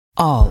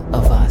All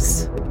of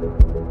us.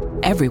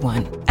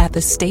 Everyone at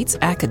the state's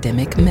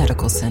academic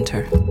medical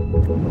center.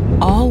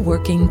 All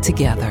working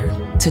together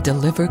to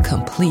deliver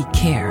complete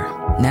care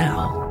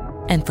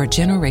now and for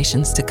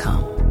generations to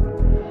come.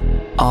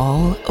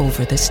 All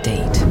over the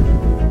state,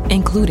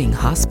 including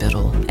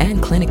hospital and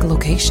clinic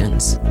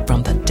locations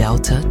from the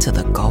Delta to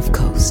the Gulf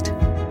Coast.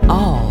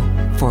 All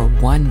for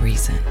one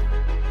reason.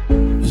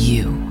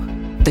 You,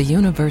 the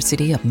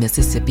University of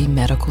Mississippi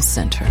Medical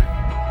Center.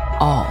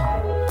 All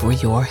for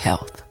your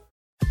health.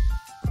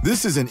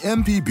 This is an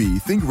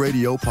MPB Think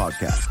Radio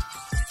podcast.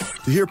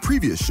 To hear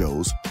previous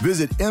shows,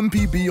 visit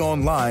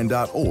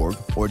mpbonline.org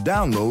or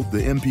download the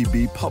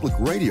MPB Public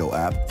Radio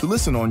app to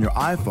listen on your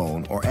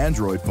iPhone or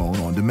Android phone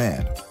on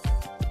demand.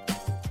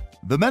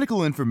 The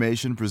medical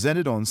information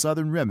presented on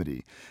Southern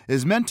Remedy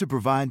is meant to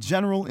provide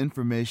general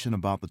information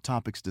about the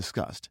topics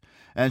discussed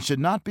and should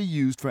not be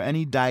used for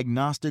any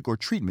diagnostic or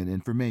treatment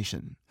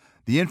information.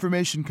 The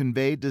information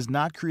conveyed does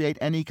not create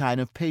any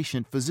kind of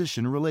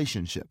patient-physician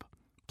relationship.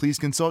 Please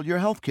consult your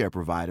healthcare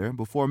provider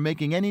before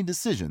making any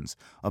decisions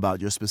about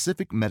your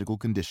specific medical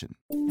condition.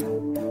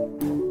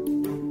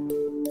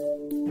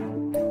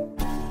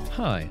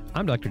 Hi,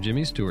 I'm Dr.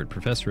 Jimmy Stewart,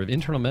 Professor of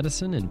Internal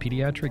Medicine and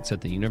Pediatrics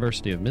at the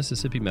University of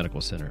Mississippi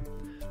Medical Center.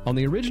 On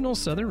the original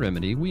Southern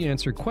Remedy, we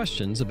answer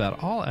questions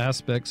about all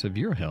aspects of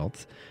your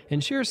health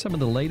and share some of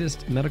the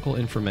latest medical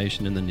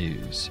information in the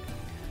news.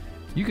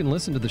 You can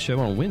listen to the show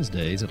on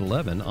Wednesdays at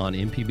 11 on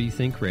MPB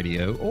Think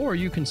Radio, or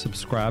you can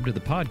subscribe to the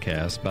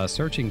podcast by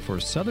searching for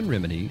Southern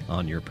Remedy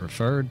on your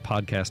preferred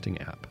podcasting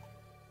app.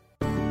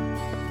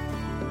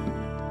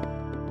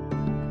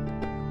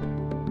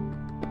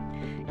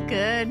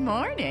 Good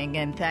morning,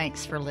 and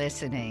thanks for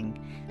listening.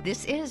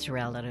 This is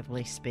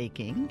Relatively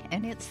Speaking,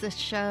 and it's the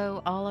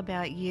show all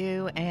about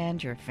you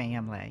and your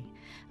family.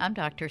 I'm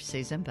Dr.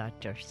 Susan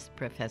Butters,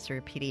 Professor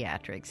of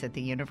Pediatrics at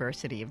the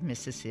University of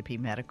Mississippi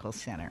Medical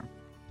Center.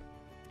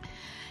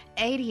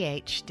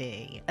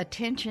 ADHD,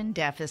 Attention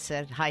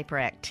Deficit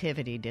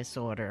Hyperactivity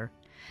Disorder,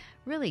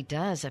 really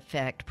does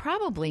affect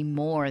probably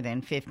more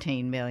than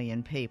 15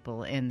 million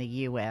people in the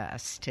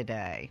U.S.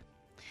 today.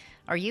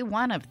 Are you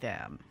one of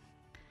them?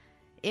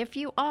 If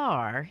you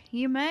are,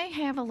 you may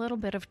have a little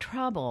bit of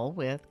trouble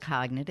with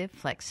cognitive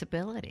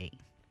flexibility.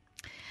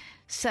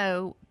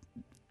 So,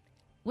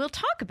 we'll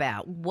talk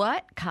about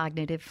what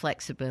cognitive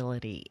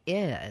flexibility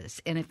is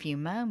in a few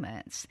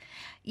moments.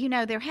 You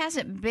know, there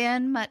hasn't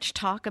been much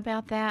talk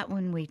about that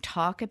when we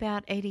talk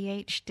about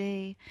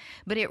ADHD,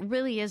 but it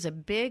really is a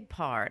big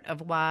part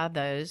of why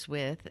those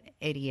with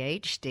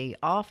ADHD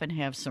often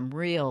have some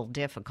real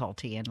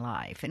difficulty in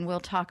life. And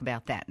we'll talk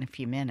about that in a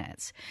few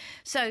minutes.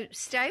 So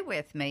stay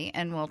with me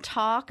and we'll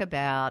talk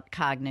about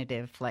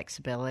cognitive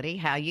flexibility,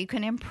 how you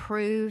can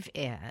improve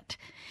it,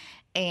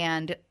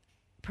 and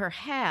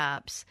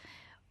perhaps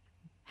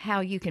how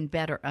you can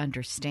better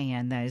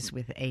understand those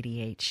with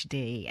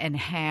ADHD and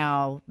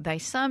how they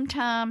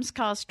sometimes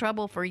cause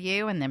trouble for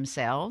you and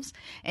themselves,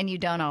 and you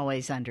don't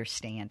always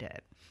understand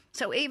it.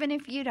 So even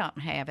if you don't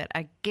have it,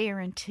 I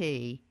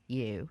guarantee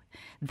you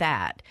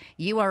that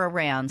you are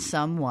around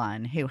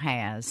someone who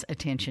has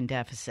attention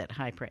deficit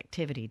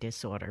hyperactivity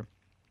disorder.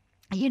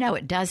 You know,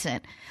 it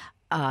doesn't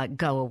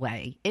go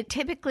away. It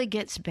typically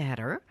gets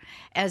better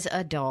as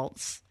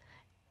adults,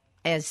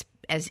 as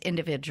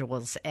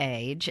individuals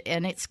age,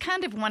 and it's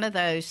kind of one of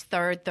those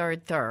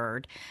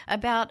third.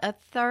 About a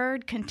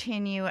third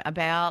continue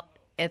about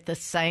at the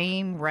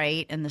same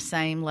rate and the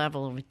same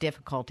level of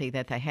difficulty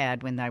that they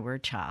had when they were a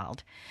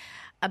child.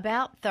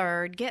 About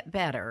third get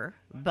better,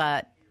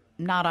 but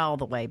not all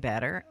the way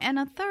better. And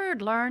a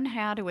third learn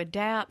how to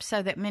adapt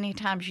so that many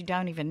times you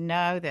don't even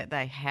know that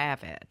they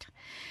have it.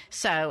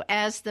 So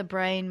as the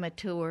brain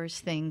matures,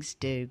 things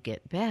do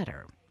get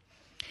better.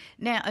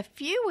 Now, a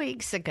few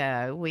weeks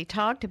ago, we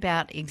talked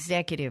about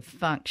executive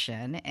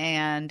function,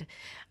 and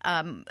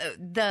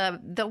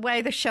the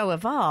way the show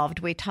evolved,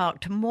 we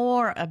talked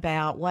more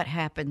about what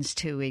happens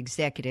to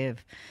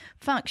executive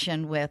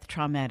function with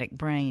traumatic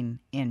brain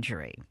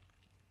injury.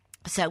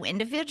 So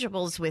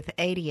individuals with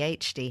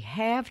ADHD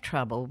have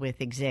trouble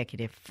with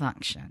executive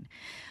function,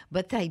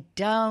 but they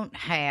don't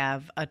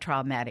have a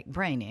traumatic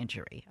brain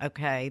injury,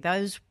 okay?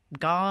 Those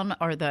gone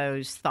are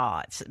those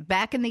thoughts.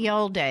 Back in the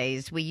old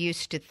days, we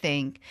used to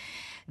think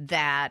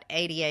that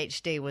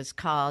ADHD was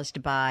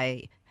caused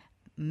by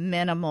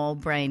minimal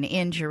brain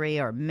injury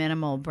or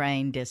minimal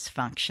brain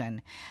dysfunction.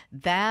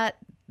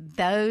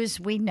 Those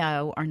we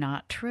know are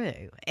not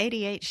true.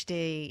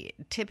 ADHD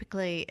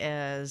typically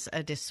is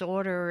a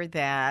disorder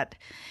that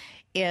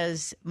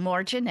is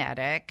more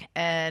genetic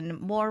and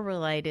more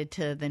related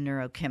to the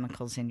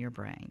neurochemicals in your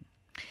brain.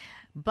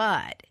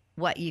 But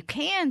what you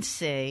can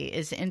see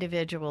is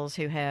individuals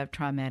who have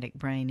traumatic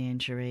brain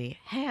injury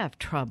have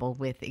trouble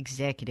with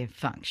executive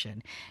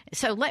function.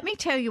 So let me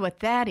tell you what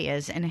that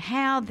is and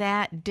how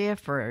that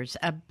differs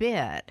a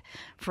bit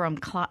from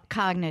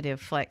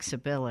cognitive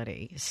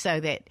flexibility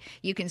so that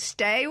you can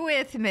stay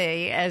with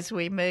me as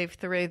we move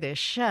through this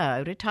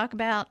show to talk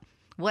about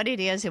what it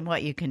is and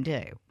what you can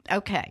do.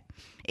 Okay,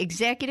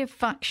 executive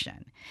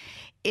function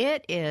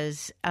it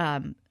is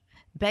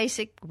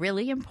basic,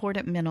 really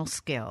important mental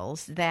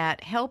skills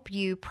that help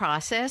you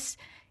process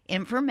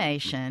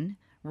information,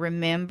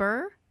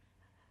 remember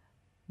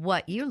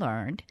what you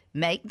learned,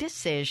 make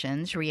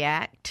decisions,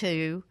 react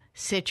to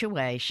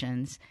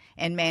situations,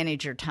 and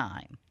manage your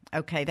time.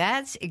 Okay,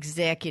 that's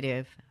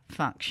executive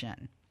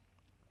function.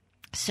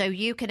 So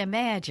you can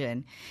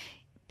imagine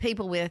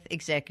people with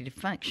executive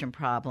function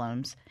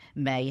problems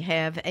may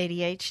have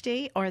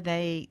ADHD or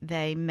they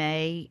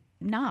may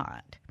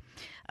not.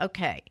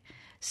 Okay,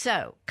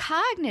 so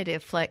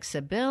cognitive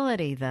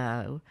flexibility,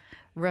 though,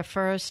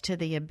 refers to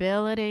the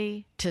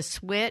ability to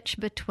switch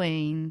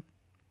between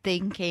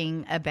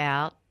thinking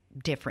about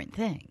different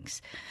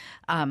things,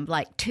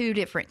 like two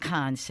different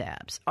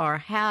concepts, or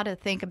how to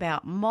think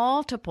about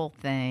multiple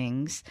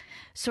things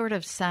sort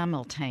of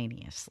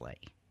simultaneously.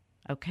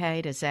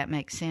 Okay, does that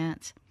make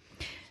sense?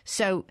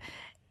 So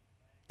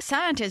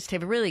scientists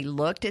have really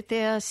looked at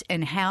this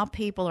and how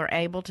people are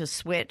able to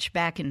switch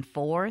back and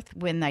forth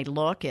when they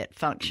look at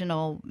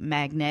functional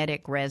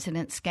magnetic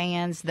resonance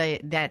scans.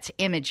 That's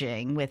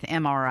imaging with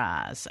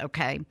MRIs,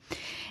 okay?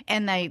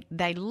 And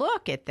they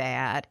look at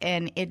that,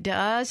 and it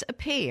does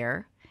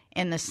appear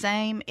in the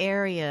same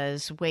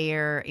areas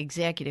where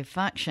executive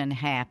function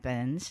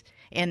happens,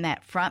 in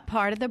that front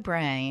part of the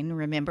brain.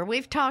 Remember,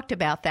 we've talked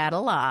about that a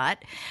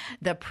lot,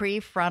 the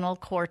prefrontal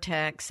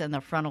cortex and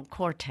the frontal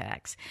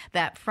cortex.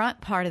 That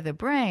front part of the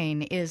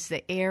brain is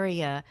the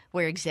area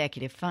where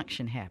executive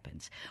function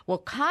happens. Well,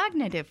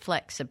 cognitive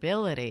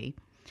flexibility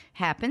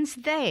happens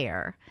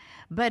there,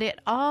 but it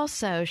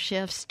also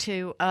shifts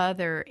to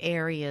other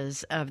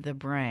areas of the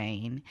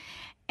brain,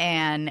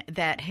 and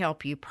that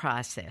help you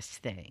process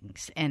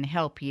things and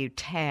help you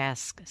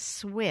task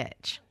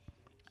switch.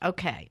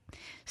 Okay,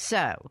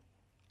 so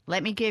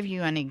let me give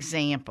you an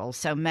example,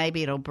 so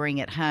maybe it'll bring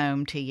it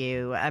home to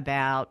you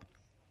about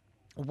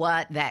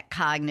what that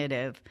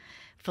cognitive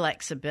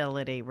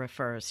flexibility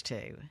refers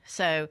to.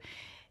 So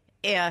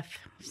if,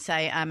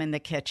 say, I'm in the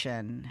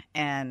kitchen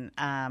and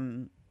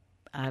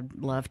I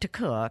love to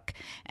cook,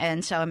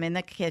 and so I'm in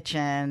the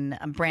kitchen,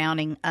 I'm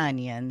browning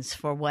onions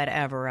for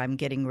whatever I'm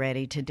getting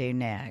ready to do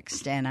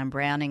next, and I'm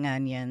browning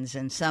onions,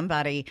 and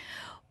somebody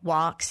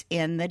walks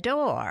in the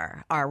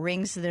door or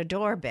rings the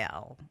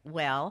doorbell.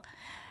 Well,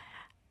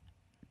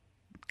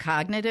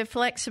 cognitive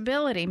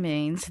flexibility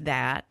means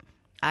that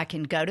I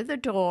can go to the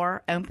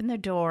door, open the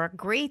door,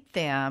 greet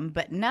them,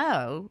 but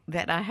know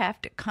that I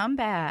have to come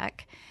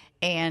back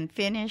and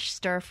finish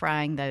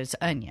stir-frying those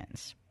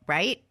onions,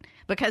 right?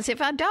 Because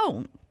if I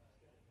don't,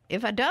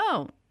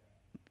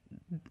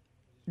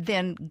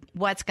 then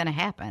what's going to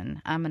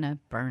happen? I'm going to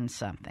burn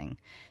something.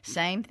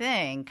 Same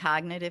thing,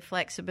 cognitive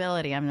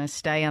flexibility. I'm going to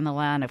stay on the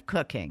line of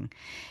cooking.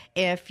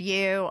 If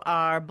you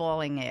are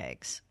boiling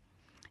eggs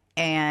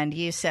and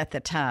you set the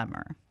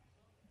timer,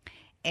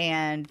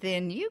 and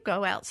then you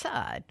go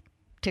outside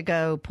to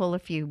go pull a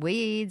few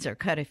weeds or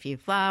cut a few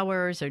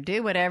flowers or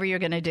do whatever you're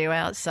going to do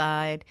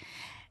outside,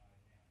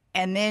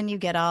 and then you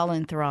get all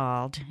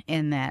enthralled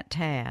in that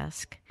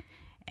task,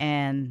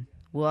 and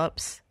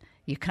whoops,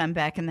 you come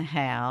back in the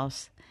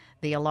house,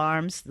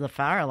 the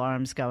fire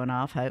alarm's going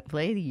off,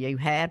 hopefully, you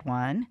had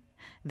one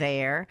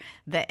there,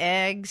 the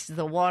eggs,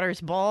 the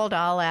water's boiled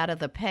all out of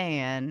the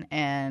pan,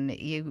 and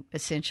you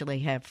essentially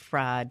have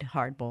fried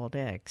hard-boiled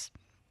eggs.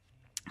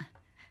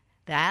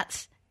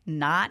 That's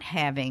not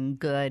having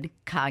good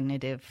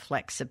cognitive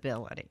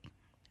flexibility,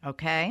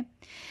 okay?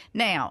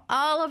 Now,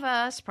 all of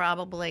us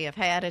probably have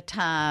had a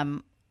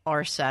time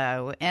or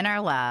so in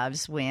our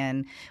lives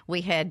when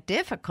we had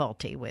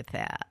difficulty with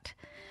that.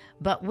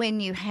 But when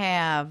you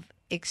have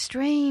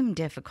extreme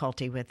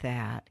difficulty with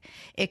that,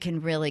 it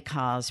can really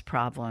cause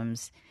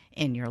problems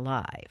in your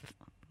life.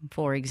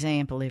 For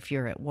example, if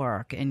you're at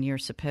work and you're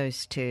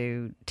supposed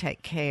to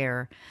take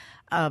care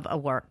of a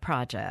work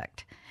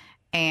project,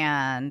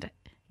 and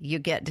you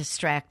get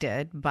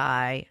distracted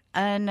by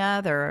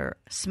another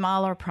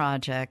smaller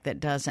project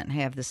that doesn't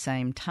have the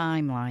same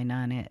timeline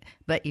on it,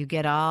 but you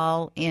get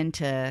all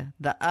into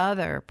the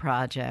other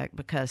project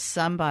because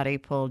somebody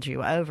pulled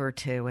you over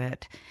to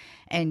it,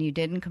 and you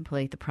didn't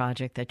complete the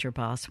project that your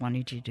boss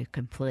wanted you to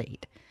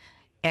complete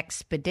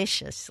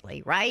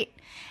expeditiously, right?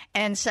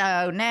 And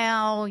so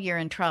now you're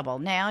in trouble.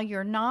 Now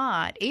you're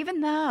not, even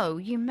though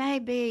you may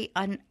be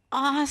an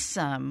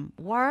awesome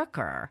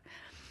worker,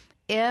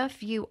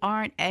 if you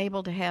aren't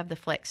able to have the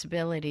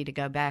flexibility to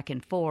go back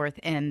and forth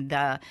and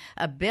the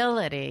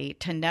ability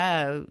to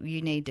know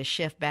you need to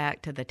shift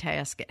back to the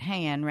task at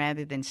hand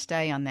rather than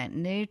stay on that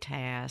new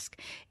task,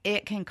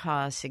 it can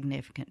cause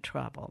significant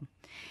trouble.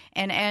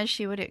 And as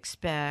you would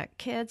expect,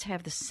 kids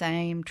have the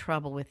same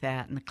trouble with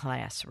that in the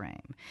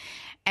classroom.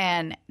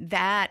 And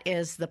that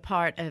is the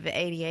part of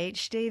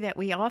ADHD that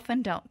we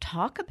often don't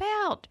talk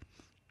about,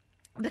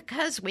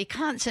 because we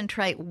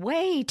concentrate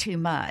way too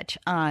much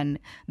on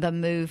the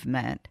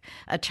movement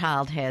a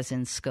child has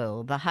in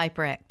school, the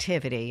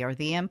hyperactivity or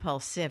the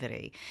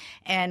impulsivity.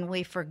 And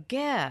we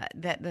forget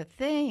that the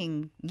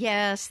thing,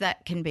 yes,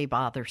 that can be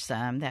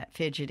bothersome, that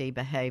fidgety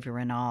behavior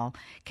and all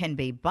can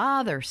be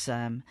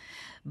bothersome,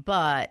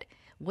 but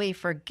we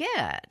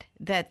forget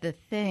that the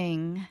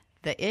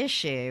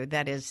issue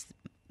that is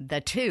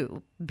the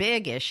two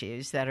big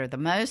issues that are the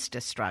most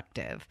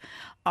destructive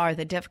are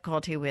the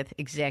difficulty with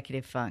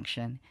executive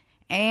function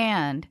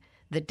and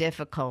the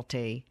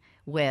difficulty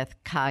with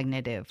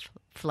cognitive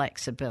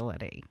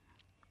flexibility.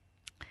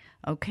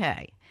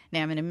 Okay,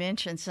 now I'm going to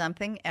mention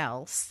something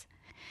else.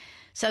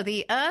 So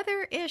the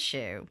other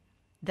issue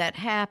that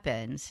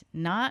happens,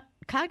 not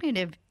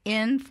cognitive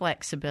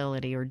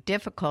inflexibility or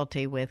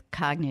difficulty with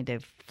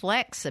cognitive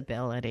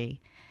flexibility,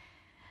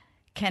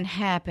 can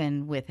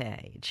happen with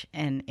age,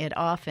 and it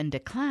often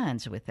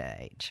declines with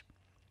age.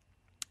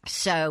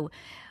 So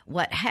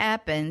what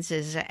happens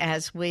is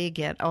as we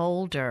get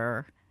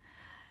older,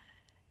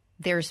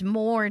 there's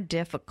more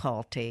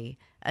difficulty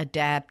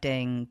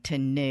adapting to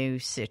new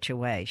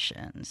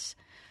situations,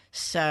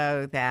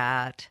 so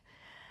that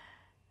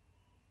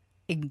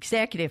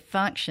executive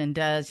function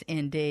does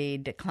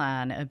indeed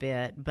decline a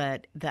bit,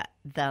 but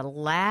the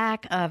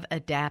lack of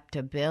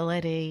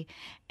adaptability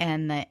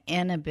and the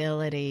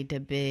inability to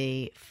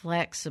be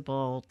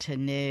flexible to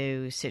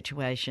new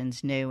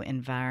situations, new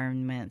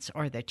environments,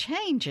 or the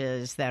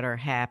changes that are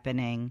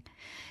happening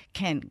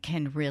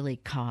can really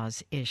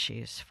cause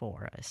issues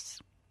for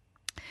us.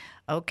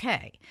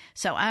 Okay,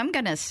 so I'm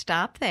going to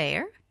stop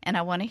there, and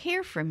I want to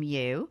hear from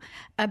you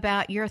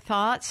about your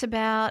thoughts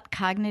about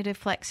cognitive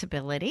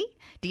flexibility.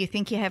 Do you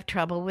think you have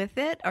trouble with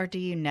it, or do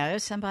you know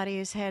somebody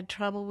who's had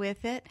trouble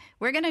with it?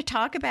 We're going to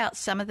talk about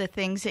some of the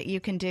things that you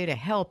can do to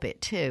help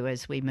it, too,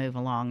 as we move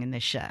along in the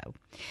show.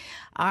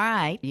 All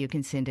right, you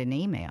can send an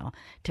email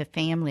to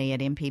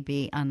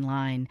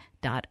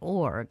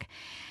family@mpbonline.org.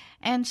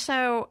 And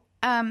so,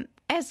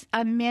 as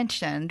I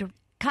mentioned,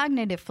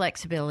 cognitive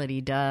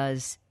flexibility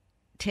does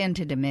tend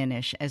to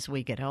diminish as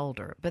we get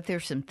older, but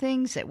there's some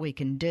things that we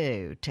can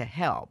do to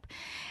help.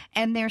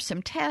 And there's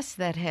some tests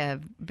that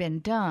have been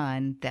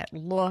done that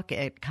look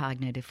at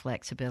cognitive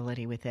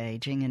flexibility with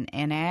aging,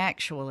 and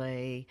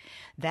actually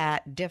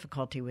that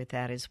difficulty with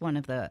that is one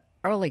of the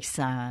early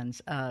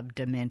signs of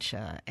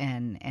dementia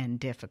and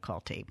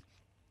difficulty.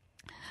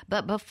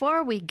 But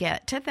before we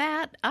get to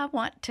that, I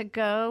want to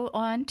go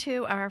on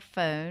to our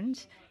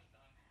phones.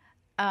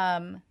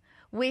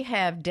 We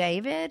have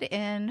David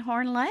in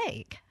Horn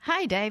Lake.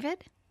 Hi,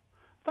 David.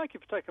 Thank you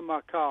for taking my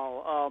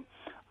call.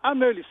 I'm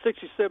nearly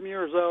 67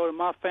 years old, and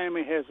my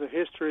family has a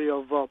history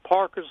of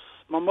Parkinson's.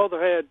 My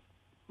mother had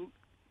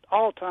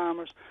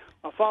Alzheimer's.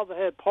 My father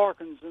had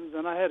Parkinson's,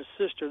 and I had a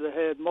sister that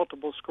had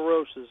multiple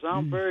sclerosis.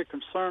 I'm very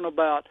concerned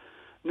about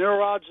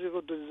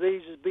neurological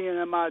diseases being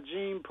in my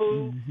gene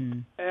pool,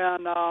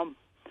 and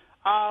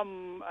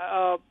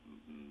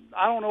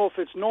I don't know if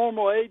it's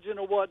normal aging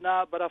or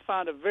whatnot, but I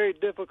find it very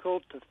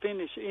difficult to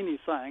finish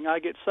anything. I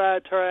get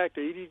sidetracked,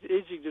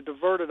 easy to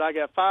divert it. I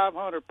got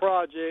 500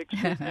 projects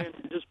and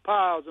just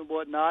piles and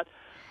whatnot.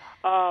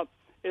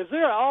 Is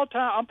there an Alzheimer's?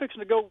 I'm fixing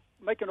to go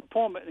make an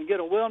appointment and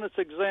get a wellness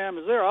exam.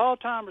 Is there an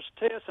Alzheimer's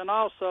test? And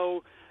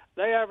also,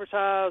 they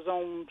advertise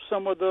on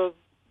some of the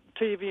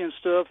TV and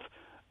stuff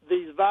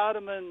these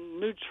vitamin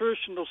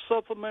nutritional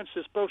supplements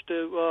that's supposed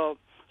to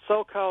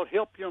so-called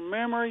help your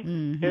memory.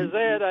 Is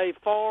that a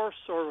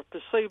farce or a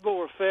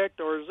placebo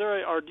effect, or is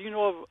there, or do you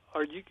know of,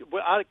 or you?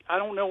 Well, I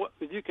don't know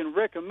if you can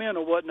recommend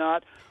or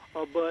whatnot,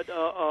 but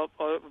a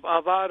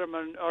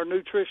vitamin or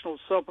nutritional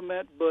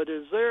supplement. But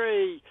is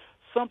there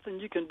something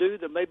you can do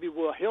that maybe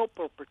will help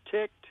or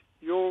protect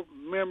your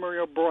memory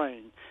or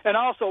brain? And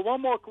also, one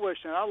more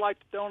question: I'd like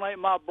to donate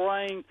my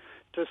brain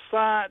to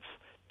science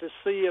to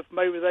see if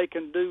maybe they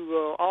can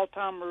do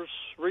Alzheimer's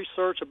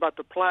research about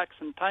the plaques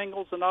and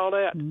tangles and all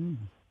that.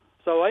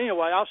 So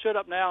anyway, I'll shut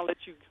up now and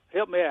let you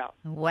help me out.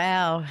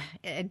 Wow.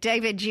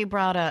 David, you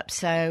brought up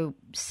so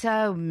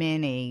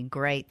many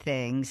great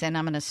things, and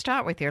I'm going to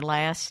start with your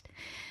last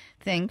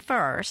thing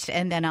first,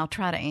 and then I'll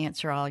try to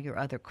answer all your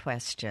other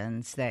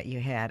questions that you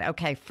had.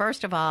 Okay,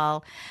 first of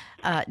all,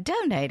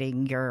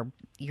 donating your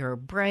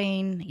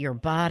brain, your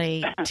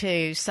body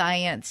to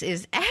science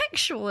is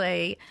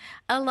actually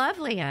a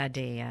lovely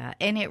idea,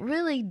 and it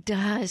really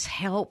does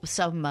help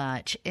so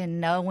much in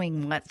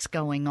knowing what's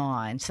going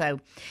on. So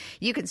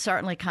you can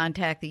certainly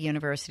contact the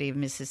University of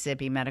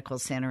Mississippi Medical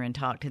Center and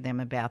talk to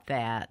them about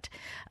that.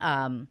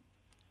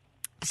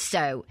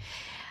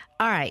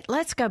 All right,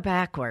 let's go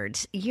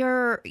backwards.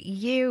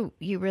 You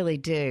really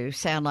do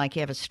sound like you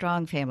have a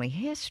strong family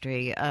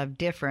history of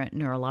different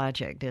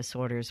neurologic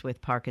disorders with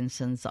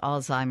Parkinson's,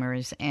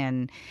 Alzheimer's,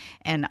 and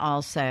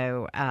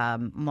also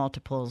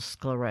multiple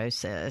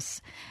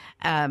sclerosis.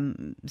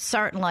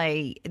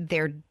 Certainly,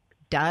 there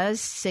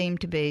does seem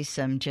to be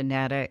some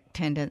genetic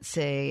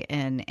tendency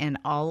in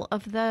all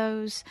of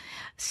those,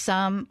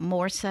 some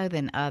more so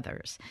than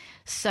others.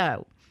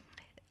 So,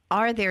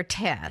 are there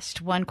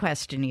tests? One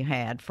question you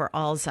had for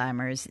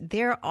Alzheimer's.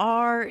 There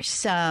are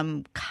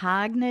some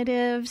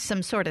cognitive,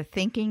 some sort of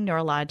thinking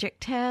neurologic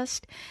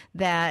test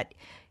that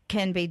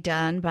can be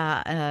done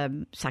by a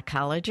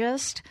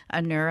psychologist, a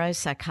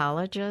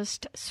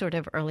neuropsychologist, sort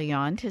of early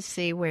on to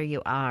see where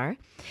you are.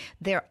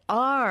 There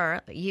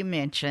are, you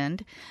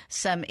mentioned,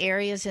 some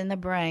areas in the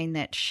brain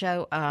that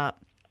show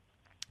up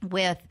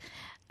with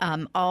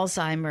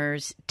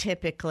Alzheimer's,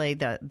 typically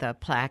the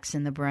plaques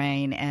in the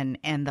brain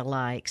and the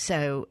like.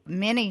 So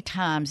many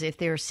times, if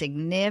there are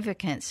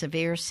significant,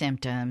 severe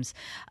symptoms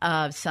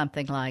of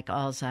something like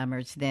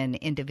Alzheimer's, then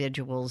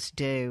individuals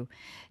do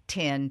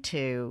tend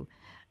to,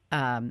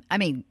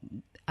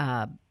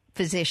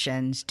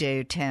 physicians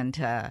do tend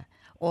to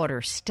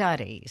order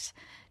studies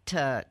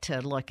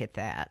to look at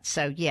that.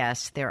 So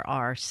yes, there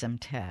are some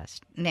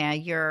tests. Now,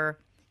 your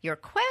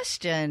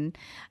question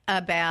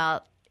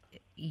about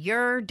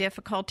your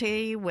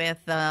difficulty with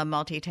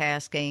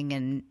multitasking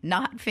and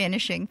not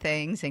finishing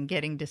things and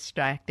getting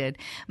distracted,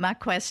 my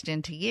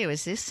question to you,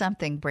 is this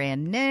something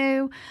brand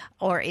new,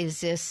 or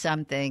is this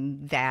something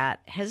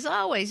that has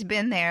always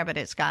been there but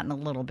it's gotten a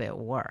little bit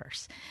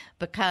worse?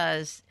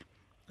 Because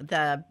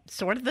the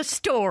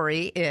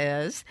story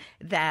is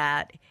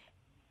that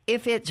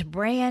if it's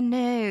brand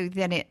new,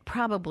 then it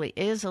probably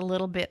is a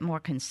little bit more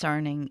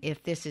concerning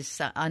if this is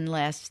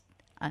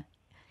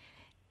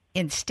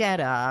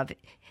instead of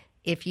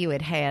if you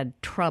had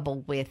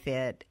trouble with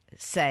it,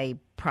 say,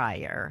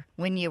 prior.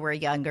 When you were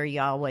younger, you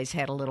always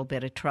had a little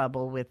bit of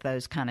trouble with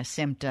those kind of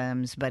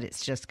symptoms, but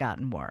it's just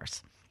gotten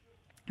worse.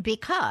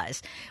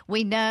 Because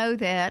we know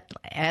that,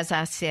 as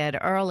I said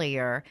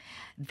earlier,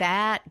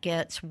 that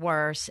gets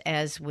worse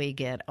as we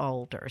get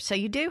older. So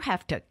you do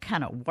have to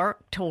kind of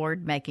work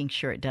toward making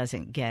sure it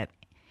doesn't get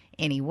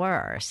any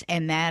worse.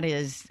 And that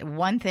is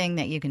one thing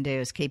that you can do,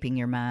 is keeping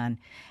your mind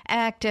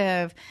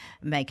active,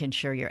 making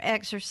sure you're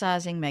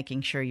exercising,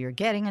 making sure you're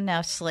getting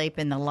enough sleep,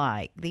 and the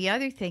like. The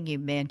other thing you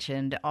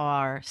mentioned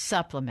are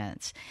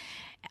supplements.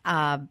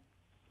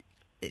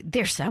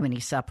 There's so many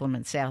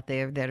supplements out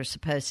there that are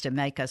supposed to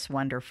make us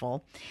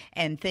wonderful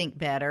and think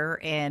better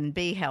and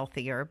be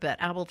healthier.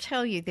 But I will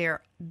tell you,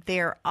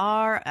 there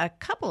are a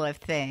couple of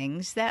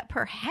things that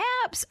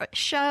perhaps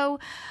show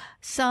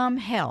some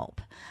help.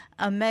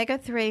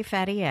 Omega-3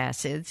 fatty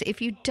acids.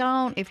 If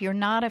you're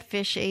not a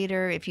fish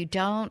eater, if you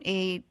don't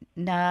eat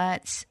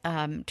nuts,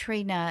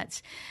 tree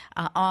nuts,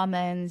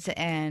 almonds,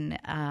 and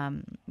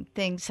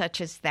things such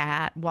as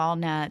that,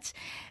 walnuts,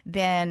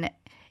 then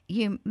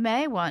you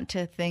may want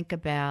to think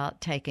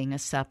about taking a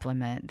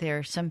supplement. There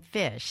are some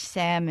fish,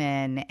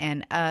 salmon,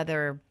 and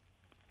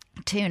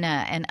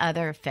tuna and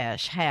other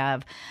fish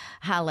have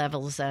high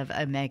levels of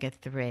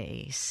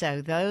omega-3.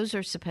 So those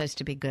are supposed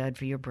to be good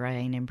for your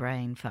brain and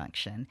brain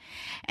function.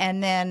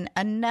 And then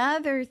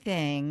another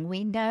thing,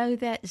 we know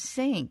that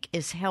zinc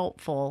is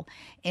helpful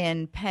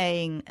in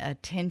paying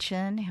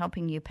attention,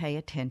 helping you pay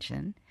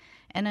attention.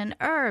 And an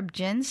herb,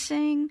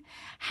 ginseng,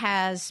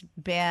 has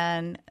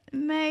been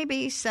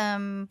maybe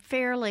some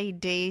fairly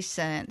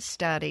decent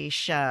studies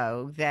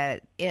show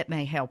that it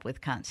may help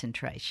with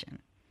concentration.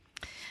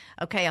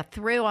 Okay, I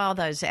threw all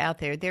those out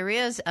there. There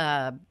is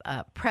a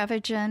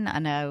Prevagen. I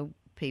know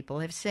people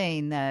have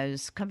seen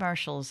those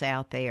commercials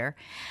out there.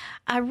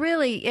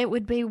 It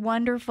would be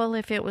wonderful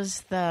if it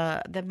was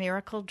the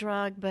miracle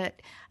drug,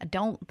 but I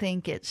don't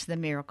think it's the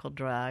miracle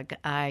drug.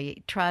 I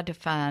tried to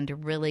find a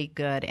really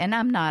good, and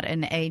I'm not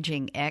an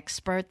aging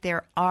expert.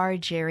 There are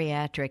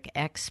geriatric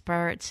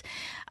experts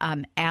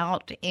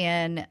out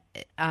in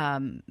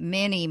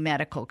many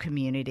medical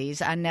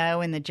communities. I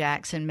know in the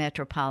Jackson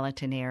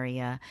metropolitan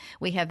area,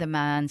 we have the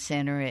Mind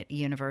Center at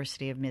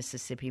University of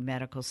Mississippi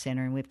Medical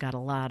Center, and we've got a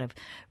lot of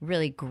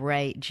really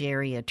great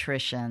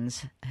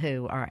geriatricians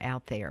who are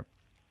out there.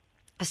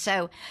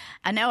 So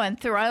I know I'm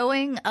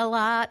throwing a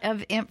lot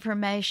of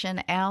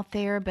information out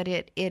there, but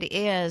I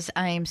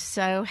am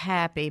so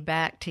happy,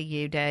 back to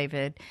you,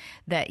 David,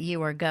 that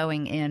you are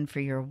going in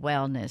for your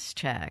wellness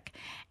check.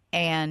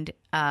 And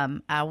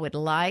I would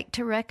like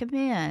to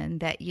recommend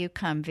that you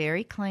come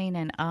very clean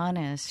and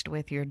honest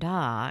with your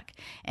doc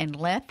and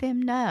let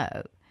them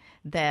know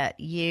that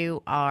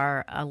you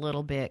are a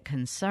little bit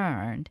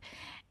concerned.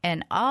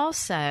 And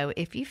also,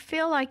 if you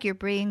feel like you're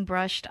being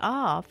brushed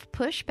off,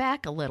 push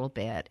back a little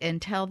bit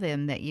and tell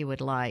them that you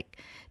would like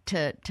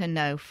to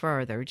know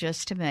further,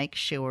 just to make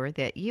sure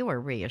that you are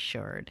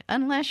reassured,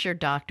 unless your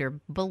doctor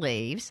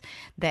believes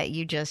that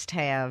you're just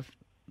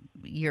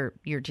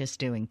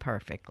doing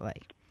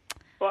perfectly.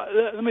 Well,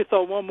 let me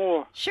throw one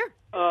more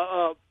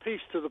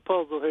piece to the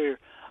puzzle here.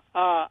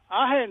 I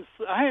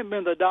hadn't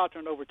been to the doctor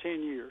in over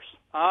 10 years.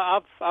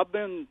 I've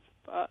been,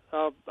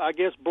 I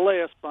guess,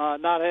 blessed by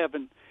not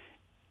having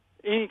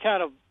any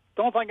kind of,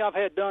 the only thing I've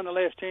had done the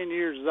last 10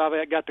 years is I've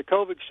got the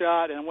COVID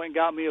shot and went and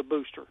got me a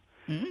booster.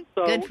 Mm-hmm.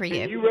 So good for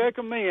you. Do you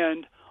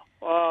recommend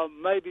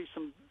maybe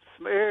some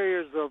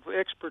areas of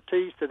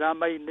expertise that I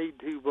may need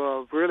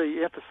to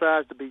really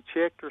emphasize to be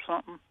checked or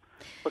something?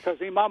 Because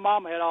my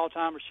mama had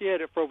Alzheimer's. She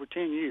had it for over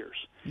 10 years.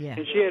 Yeah.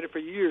 And she had it for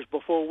years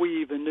before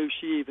we even knew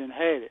she even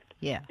had it.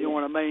 Yeah. You know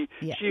what I mean?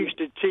 Yeah. She used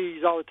to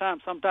tease all the time.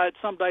 Some days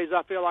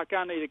I feel like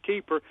I need to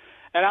keep her.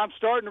 And I'm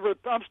starting to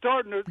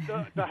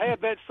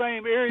have that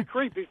same eerie,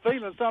 creepy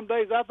feeling. Some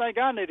days I think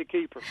I need to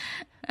keep her.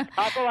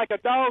 I feel like a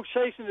dog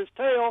chasing his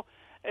tail,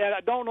 and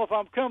I don't know if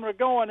I'm coming or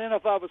going. And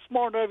if I was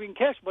smart enough and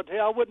catch my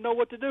tail, I wouldn't know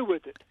what to do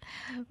with it.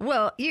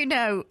 Well,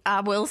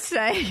 I will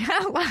say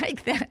I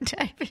like that,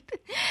 David.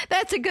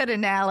 That's a good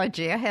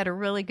analogy. I had a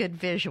really good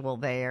visual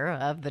there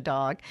of the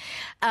dog.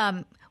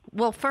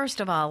 Well, first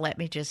of all, let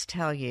me just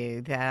tell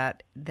you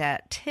that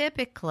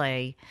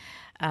typically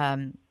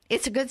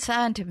it's a good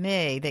sign to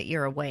me that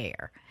you're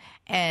aware.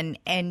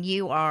 And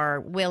you are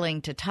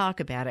willing to talk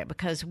about it,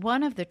 because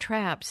one of the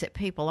traps that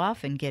people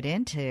often get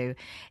into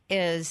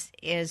is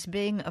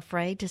being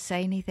afraid to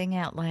say anything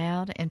out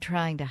loud and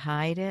trying to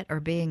hide it or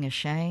being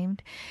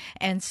ashamed.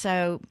 And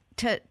so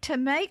to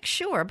make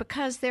sure,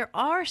 because there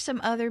are some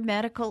other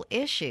medical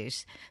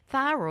issues,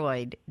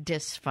 thyroid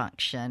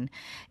dysfunction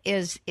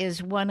is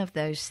one of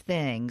those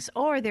things,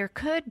 or there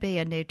could be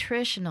a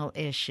nutritional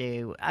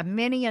issue.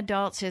 Many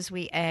adults as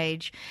we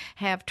age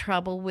have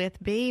trouble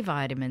with B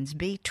vitamins.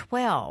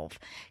 B12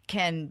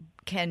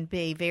 can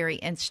be very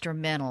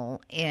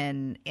instrumental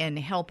in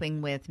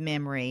helping with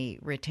memory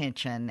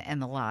retention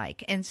and the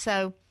like. And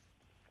so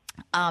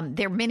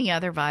there are many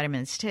other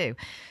vitamins too.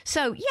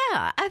 So,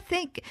 yeah, I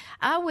think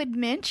I would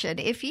mention,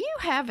 if you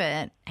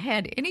haven't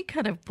had any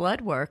kind of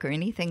blood work or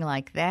anything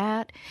like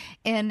that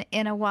in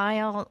a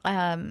while,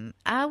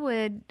 I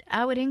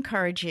would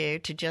encourage you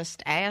to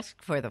just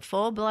ask for the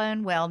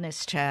full-blown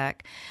wellness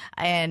check.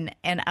 And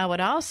I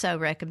would also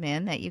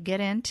recommend that you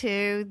get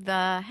into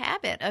the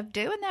habit of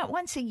doing that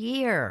once a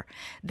year.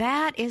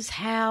 That is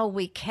how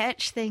we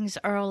catch things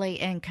early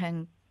and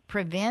can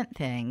prevent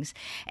things.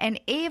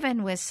 And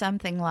even with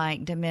something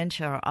like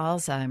dementia or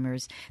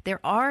Alzheimer's,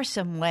 there are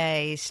some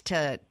ways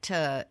to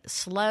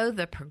slow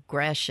the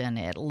progression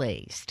at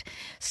least.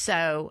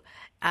 So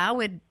I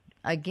would,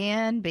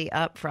 again, be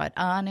upfront,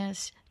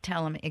 honest,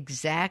 tell them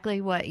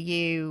exactly what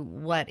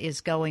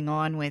is going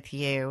on with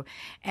you,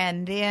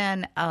 and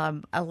then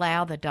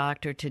allow the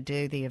doctor to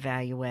do the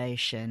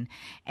evaluation.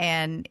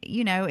 And,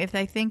 if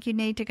they think you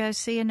need to go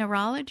see a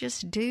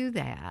neurologist, do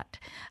that.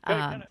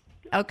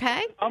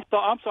 Okay. I'm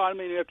sorry, I didn't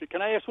mean to interrupt you.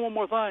 Can I ask one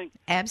more thing?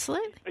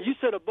 Absolutely. You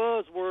said a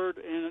buzzword,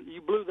 and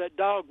you blew that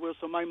dog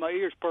whistle, made my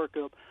ears perk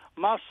up.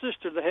 My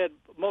sister that had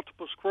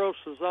multiple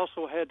sclerosis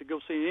also had to go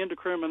see an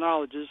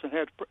endocrinologist, and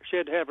she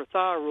had to have her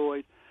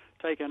thyroid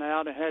taken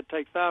out and had to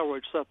take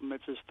thyroid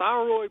supplements. Is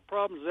thyroid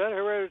problems, is that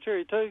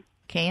hereditary too?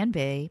 Can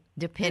be,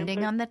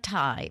 depending on the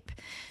type.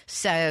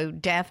 So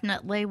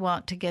definitely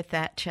want to get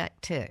that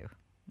checked too.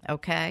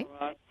 Okay?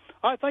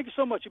 All right, thank you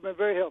so much. You've been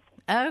very helpful.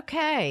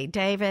 Okay,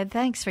 David,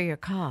 thanks for your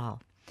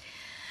call.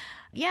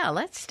 Yeah,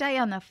 let's stay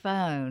on the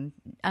phone.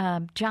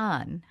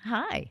 John,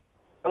 hi.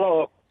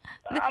 Hello.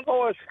 I've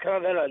always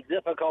kind of had a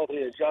difficulty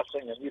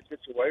adjusting in new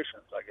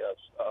situations, I guess.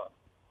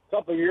 A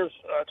couple of years,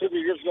 2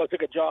 years ago, I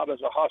took a job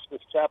as a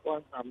hospice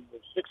chaplain. I'm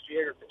 68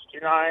 or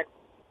 69,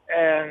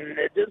 and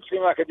it didn't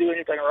seem like I could do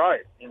anything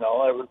right.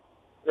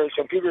 There's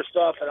computer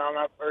stuff, and I'm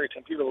not very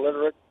computer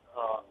literate.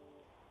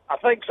 I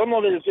think some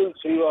of it is due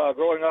to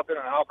growing up in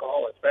an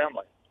alcoholic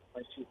family.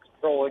 Makes you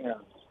controlling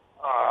and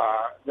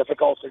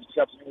difficult in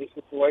accepting these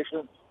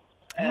situations.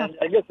 And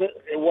I guess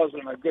it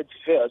wasn't a good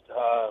fit.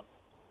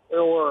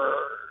 There were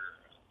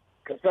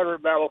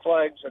Confederate battle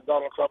flags and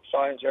Donald Trump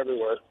signs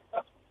everywhere.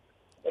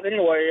 But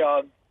anyway,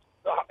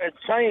 it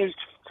changed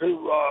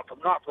to from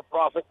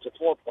not-for-profit to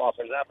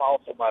for-profit. That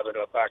also might have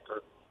been a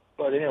factor.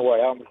 But anyway,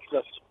 I'm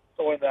just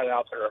throwing that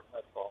out there.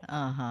 That's all.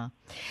 Uh-huh.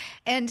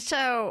 And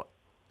so...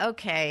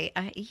 Okay,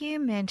 you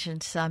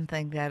mentioned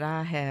something that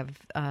I have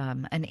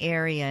an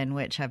area in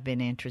which I've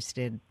been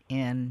interested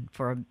in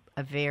for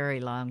a very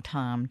long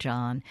time,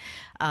 John.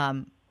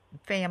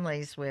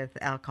 Families with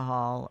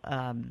alcohol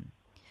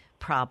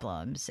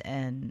problems,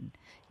 and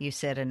you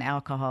said an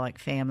alcoholic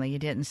family. You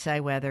didn't say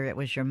whether it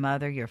was your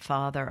mother, your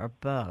father, or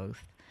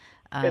both.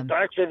 It's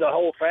actually the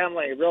whole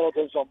family,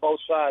 relatives on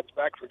both sides,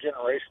 back for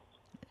generations.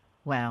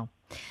 Wow.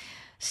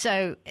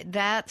 So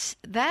that's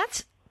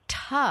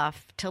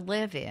tough to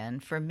live in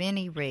for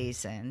many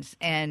reasons,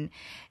 and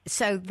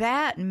so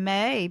that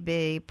may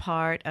be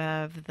part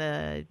of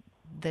the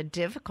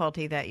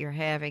difficulty that you're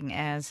having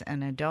as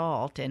an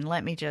adult. And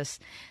let me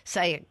just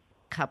say a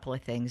couple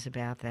of things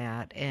about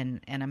that, and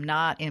I'm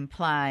not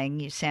implying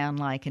you sound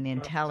like an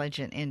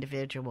intelligent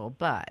individual,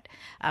 but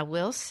I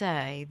will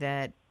say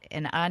that,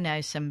 and I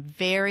know some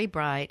very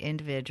bright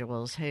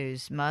individuals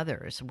whose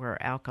mothers were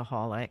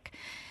alcoholic,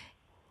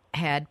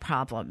 had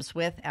problems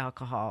with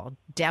alcohol,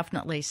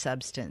 definitely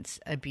substance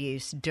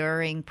abuse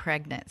during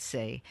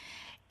pregnancy.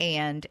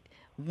 And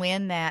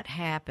when that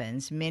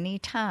happens, many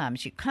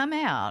times you come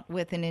out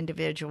with an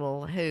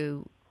individual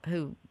who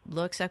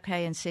looks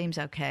okay and seems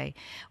okay.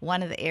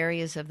 One of the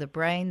areas of the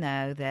brain,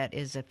 though, that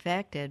is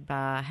affected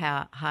by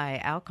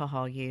high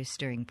alcohol use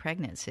during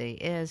pregnancy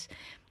is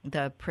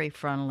the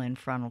prefrontal and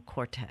frontal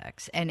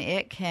cortex. And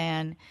it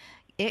can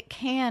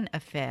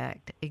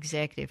affect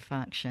executive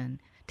function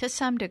to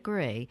some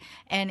degree,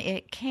 and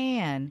it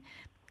can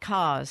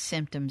cause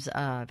symptoms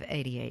of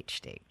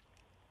ADHD.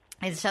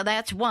 And so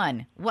that's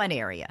one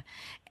area.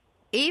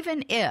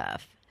 Even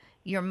if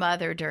your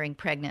mother during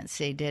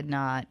pregnancy did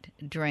not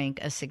drink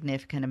a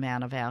significant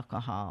amount of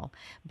alcohol.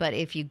 But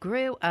if you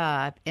grew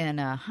up in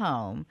a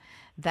home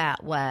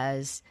that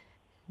was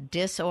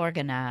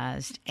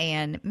disorganized,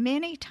 and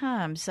many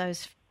times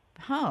those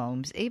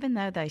homes, even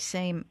though they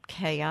seem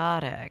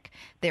chaotic,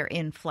 they're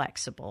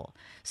inflexible.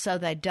 So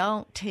they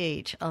don't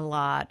teach a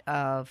lot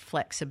of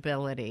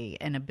flexibility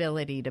and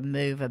ability to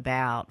move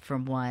about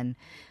from one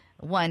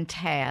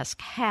task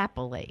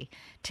happily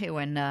to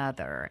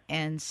another.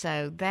 And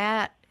so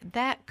that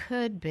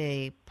could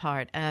be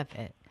part of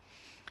it.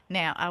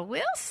 Now, I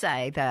will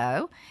say,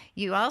 though,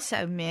 you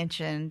also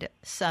mentioned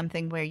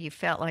something where you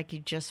felt like you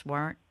just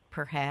weren't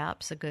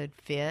perhaps a good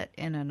fit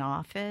in an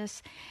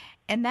office.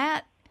 And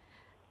that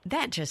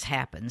just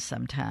happens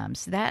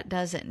sometimes. That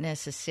doesn't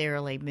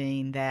necessarily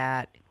mean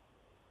that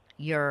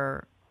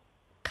you're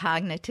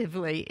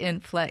cognitively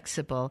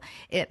inflexible.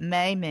 It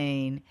may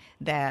mean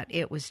that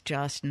it was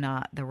just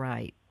not the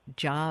right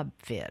job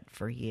fit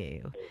for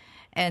you.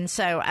 And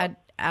so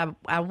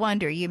I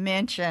wonder, you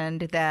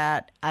mentioned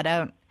that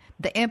the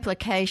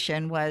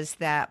implication was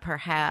that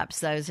perhaps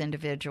those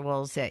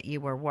individuals that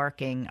you were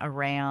working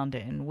around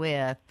and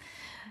with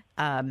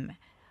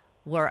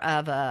were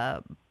of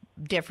a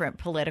different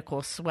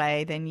political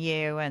sway than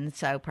you, and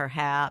so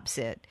perhaps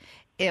it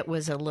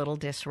was a little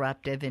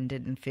disruptive and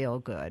didn't feel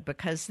good,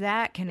 because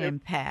that can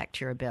impact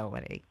your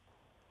ability.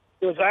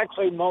 It was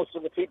actually most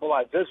of the people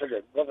I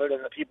visited, rather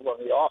than the people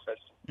in the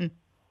office.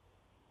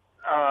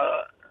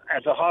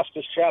 As a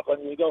hospice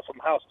chaplain, we go from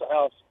house to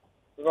house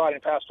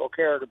providing pastoral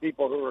care to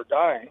people who are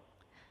dying.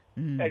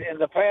 And in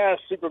the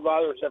past,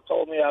 supervisors have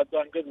told me I've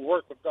done good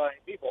work with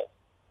dying people.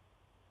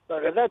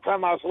 But at that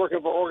time, I was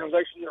working for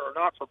organizations that are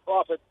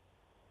not-for-profit.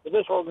 But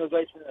this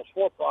organization is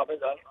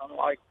for-profit,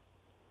 unlike,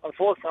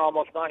 unfortunately,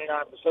 almost 99%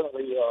 of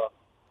the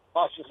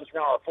hospices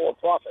now are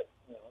for-profit.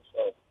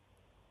 So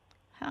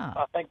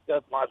I think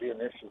that might be an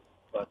issue.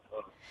 But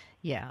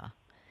yeah.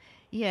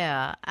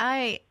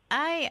 I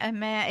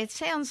imagine it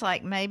sounds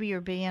like maybe you're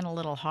being a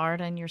little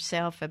hard on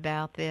yourself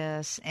about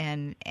this,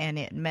 and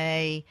it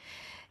may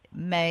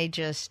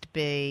just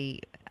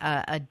be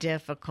a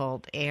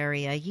difficult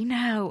area.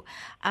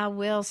 I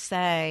will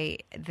say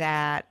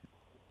that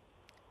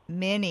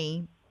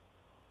many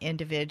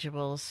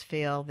individuals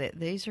feel that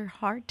these are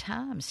hard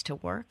times to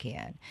work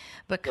in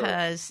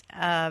because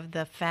of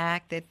the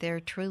fact that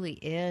there truly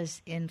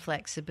is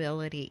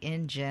inflexibility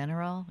in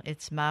general.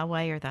 It's my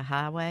way or the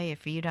highway.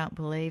 If you don't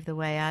believe the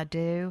way I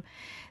do,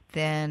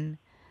 then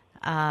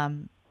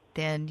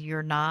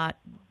you're not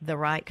the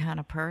right kind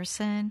of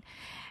person.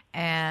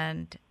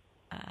 And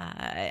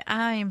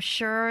I am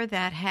sure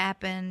that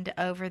happened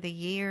over the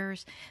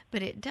years,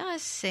 but it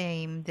does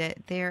seem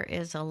that there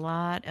is a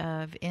lot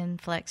of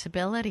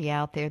inflexibility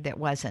out there that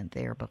wasn't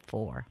there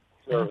before.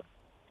 Sure.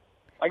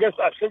 I guess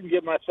I shouldn't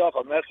give myself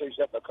a message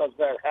that because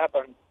that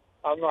happened,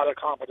 I'm not a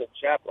competent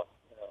chaplain.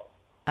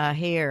 I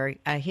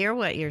hear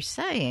what you're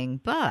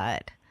saying,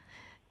 but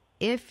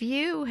if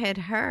you had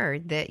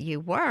heard that you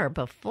were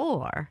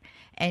before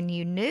and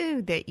you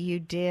knew that you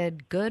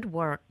did good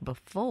work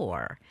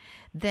before,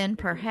 then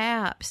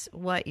perhaps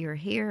what you're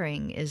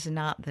hearing is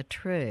not the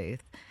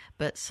truth,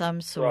 but some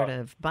sort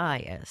of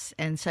bias.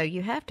 And so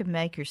you have to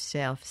make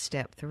yourself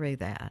step through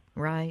that,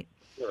 right?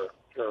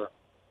 Sure.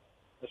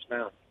 Yes,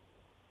 ma'am.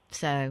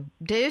 So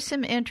do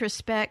some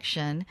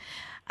introspection.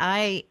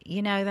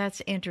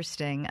 That's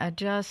interesting. I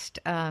just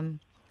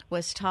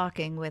was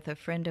talking with a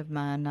friend of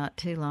mine not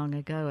too long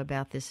ago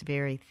about this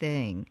very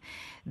thing,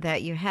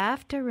 that you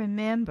have to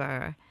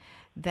remember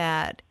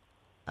that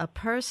a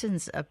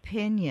person's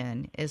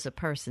opinion is a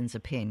person's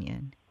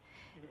opinion.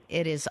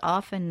 It is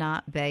often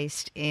not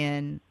based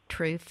in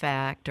true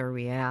fact or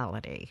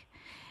reality.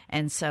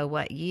 And so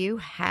what you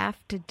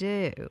have to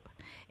do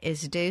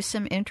is do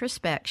some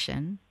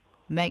introspection,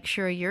 make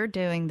sure you're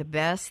doing the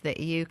best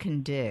that you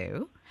can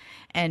do,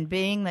 and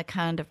being the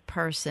kind of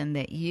person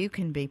that you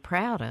can be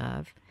proud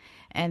of.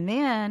 And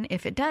then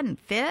if it doesn't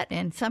fit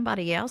in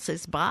somebody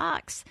else's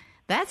box,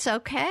 that's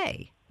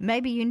okay.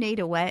 Maybe you need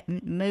to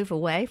move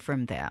away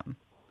from them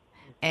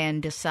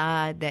and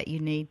decide that you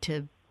need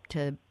to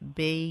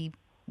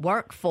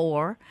work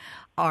for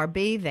or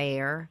be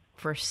there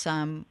for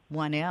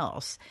someone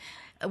else.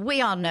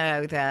 We all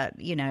know that,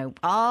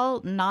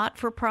 all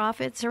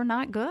not-for-profits are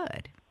not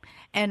good,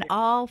 and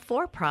all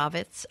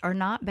for-profits are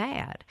not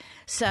bad.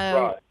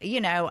 So,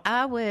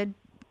 I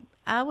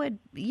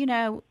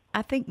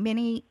think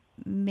many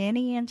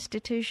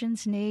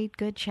institutions need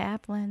good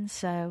chaplains,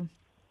 so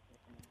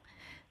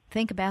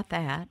think about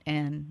that.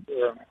 And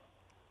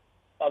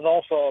I'm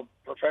also a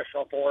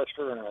professional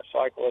forester and a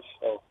cyclist,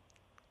 so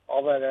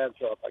all that adds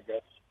up, I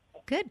guess.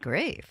 Good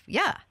grief.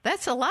 Yeah,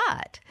 that's a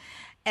lot.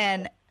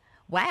 And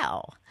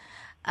wow.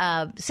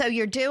 So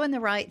you're doing the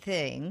right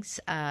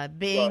things.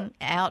 Being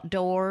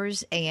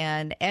outdoors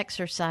and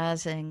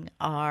exercising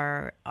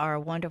are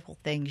wonderful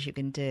things you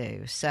can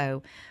do.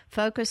 So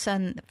focus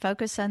on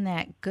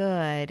that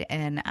good.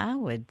 And I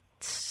would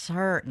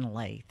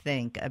certainly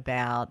think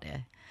about,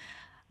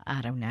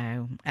 I don't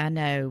know. I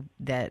know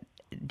that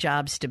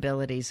job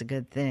stability is a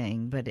good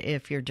thing, but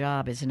if your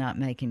job is not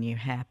making you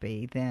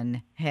happy,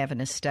 then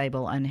having a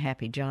stable,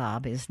 unhappy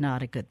job is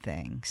not a good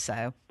thing.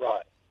 So,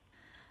 Right.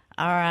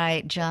 All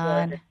right,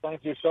 John. Okay.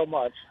 Thank you so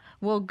much.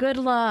 Well, good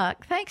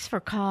luck. Thanks for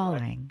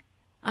calling.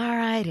 All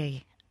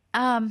righty.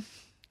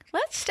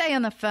 Let's stay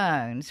on the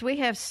phones. We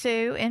have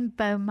Sue in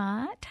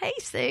Beaumont. Hey,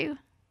 Sue.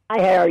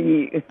 Hi, how are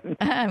you?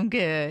 I'm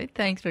good.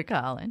 Thanks for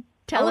calling.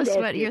 Tell us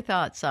what your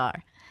thoughts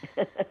are.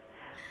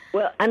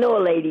 Well, I know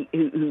a lady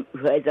who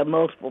has a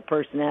multiple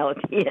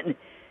personality and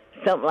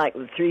something like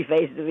the 3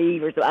 Faces of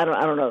Eve or so. I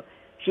don't know.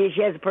 She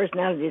has a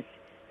personality that's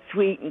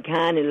sweet and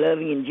kind and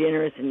loving and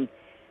generous, and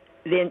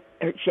then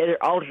she has her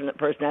alternate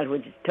personality,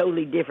 which is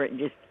totally different,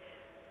 just,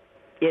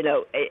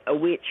 a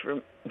witch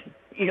from,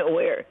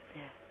 where.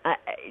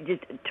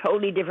 Just a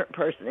totally different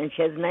person, and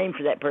she has a name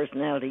for that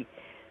personality.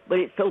 But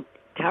it's so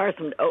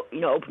tiresome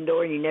to, open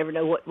door, and you never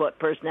know what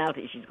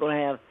personality she's going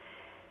to have.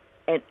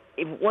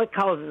 And what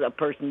causes a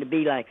person to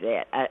be like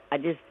that?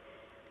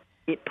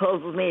 It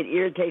puzzles me, it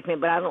irritates me,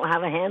 but I don't know how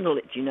to handle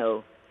it,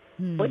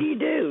 What do you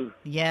do?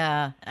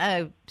 Yeah.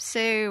 Oh,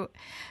 Sue,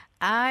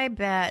 I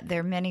bet there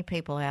are many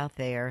people out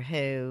there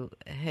who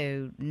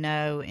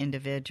know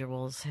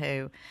individuals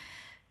who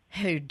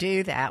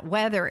do that,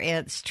 whether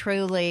it's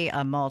truly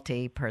a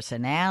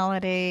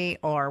multi-personality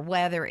or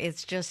whether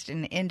it's just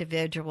an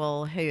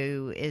individual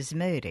who is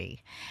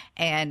moody.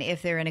 And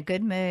if they're in a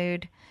good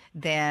mood,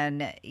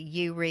 then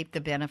you reap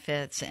the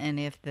benefits, and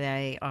if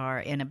they are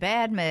in a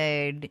bad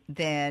mood,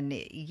 then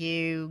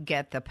you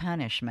get the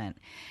punishment.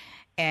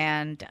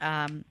 And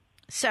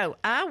so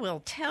I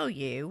will tell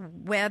you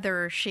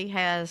whether she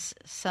has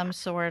some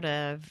sort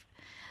of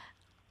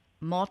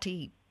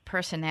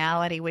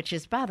multi-personality, which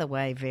is, by the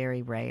way,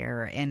 very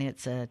rare, and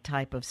it's a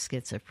type of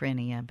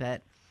schizophrenia.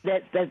 But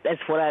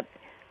that's what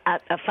I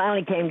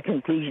finally came to the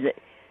conclusion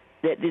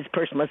that this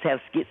person must have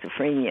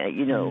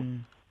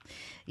schizophrenia,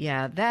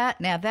 Yeah,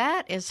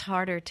 that is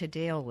harder to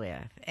deal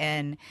with.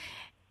 And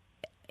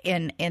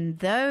in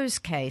those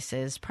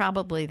cases,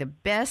 probably the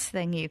best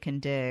thing you can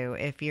do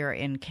if you're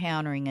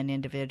encountering an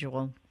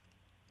individual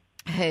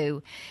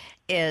who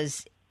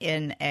is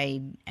in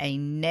a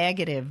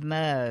negative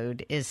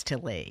mode is to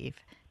leave,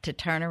 to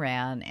turn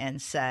around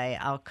and say,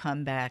 I'll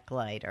come back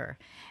later,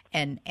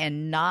 and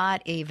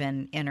not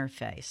even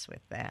interface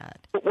with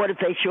that. But what if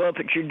they show up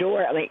at your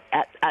door? I mean,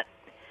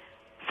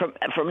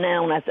 from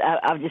now on,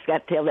 I've just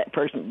got to tell that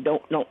person,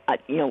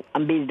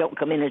 I'm busy, don't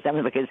come in or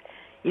something, because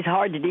it's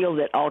hard to deal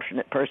with that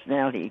alternate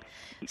personality.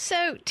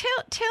 So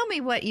tell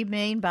me what you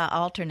mean by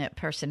alternate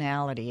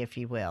personality, if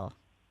you will.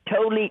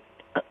 Totally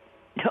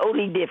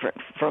different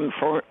from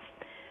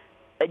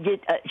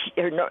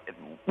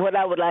what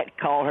I would like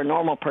to call her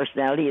normal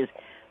personality is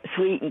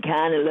sweet and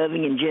kind and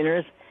loving and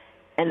generous,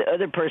 and the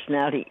other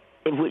personality,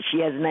 in which she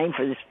has a name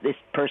for this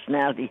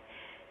personality,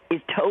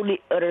 is totally,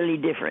 utterly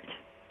different.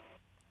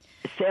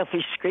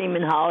 Selfish,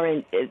 screaming,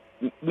 hollering,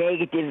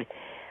 negative,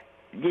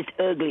 just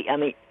ugly. I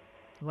mean,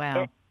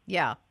 wow,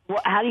 yeah.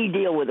 How do you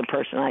deal with a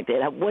person like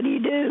that? What do you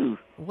do?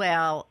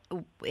 Well,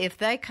 if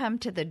they come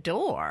to the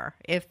door,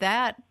 if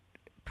that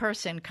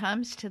person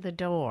comes to the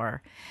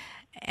door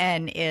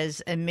and is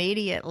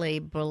immediately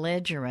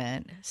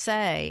belligerent,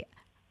 say,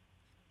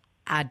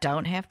 I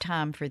don't have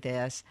time for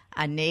this.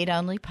 I need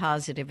only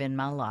positive in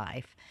my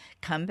life.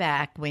 Come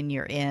back when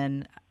you're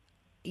in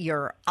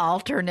your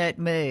alternate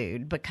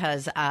mood,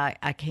 because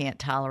I can't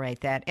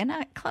tolerate that. And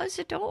I close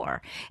the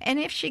door. And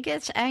if she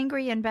gets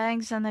angry and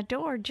bangs on the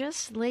door,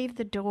 just leave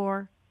the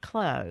door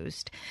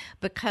closed,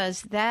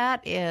 because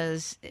that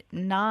is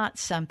not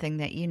something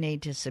that you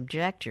need to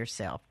subject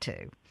yourself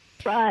to.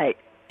 Right.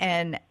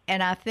 And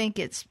I think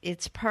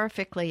it's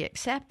perfectly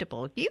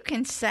acceptable. You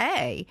can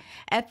say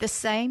at the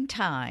same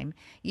time,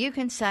 you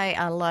can say,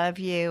 I love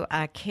you,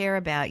 I care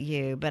about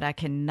you, but I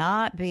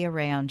cannot be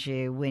around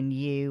you when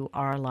you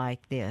are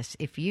like this.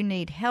 If you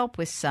need help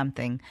with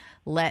something,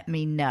 let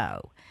me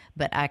know.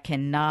 But I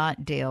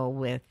cannot deal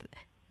with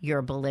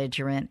your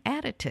belligerent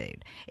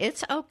attitude.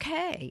 It's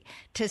okay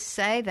to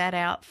say that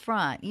out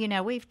front.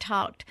 We've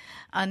talked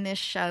on this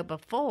show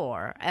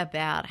before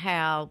about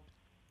how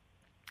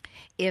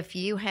if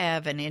you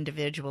have an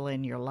individual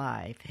in your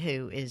life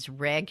who is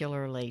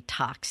regularly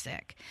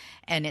toxic,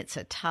 and it's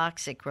a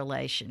toxic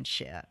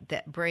relationship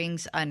that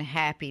brings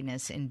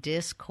unhappiness and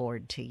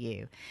discord to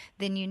you,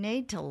 then you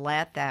need to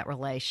let that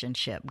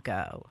relationship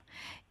go.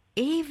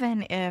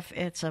 Even if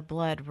it's a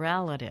blood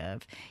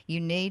relative, you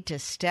need to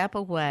step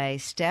away,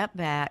 step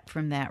back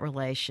from that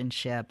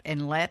relationship,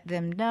 and let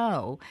them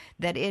know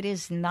that it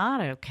is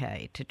not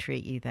okay to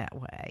treat you that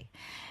way.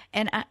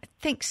 And I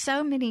think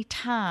so many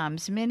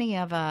times, many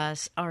of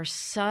us are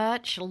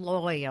such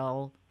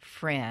loyal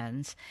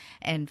friends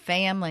and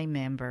family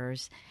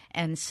members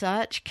and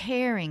such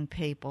caring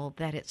people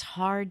that it's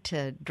hard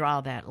to draw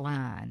that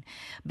line.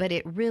 But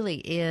it really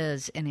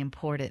is an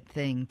important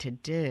thing to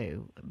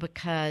do,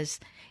 because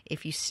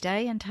if you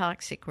stay in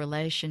toxic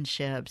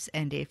relationships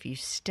and if you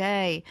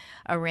stay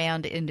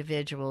around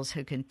individuals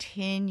who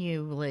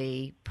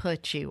continually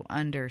put you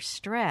under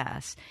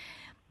stress,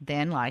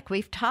 then like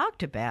we've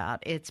talked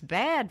about, it's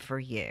bad for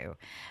you.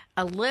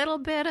 A little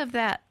bit of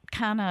that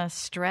kind of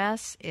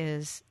stress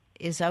is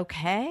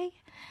okay,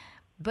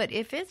 but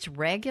if it's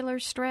regular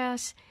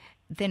stress,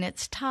 then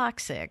it's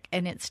toxic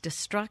and it's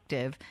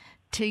destructive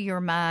to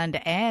your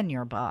mind and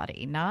your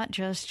body, not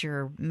just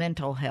your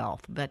mental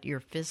health, but your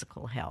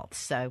physical health.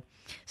 So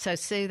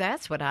Sue,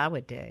 that's what I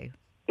would do.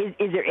 Is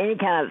there any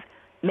kind of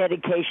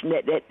medication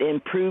that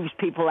improves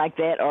people like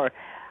that? Or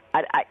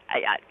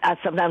I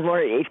sometimes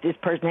wonder if this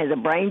person has a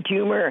brain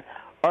tumor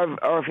or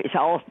if it's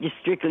all just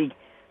strictly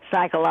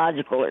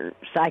psychological or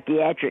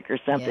psychiatric or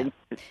something.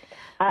 Yeah.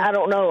 I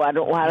don't know. I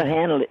don't know how to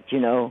handle it,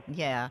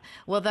 Yeah.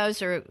 Well,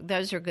 those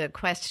are good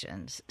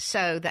questions.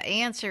 So the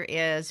answer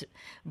is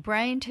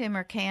brain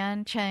tumor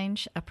can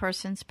change a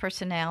person's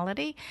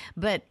personality,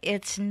 but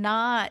it's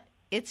not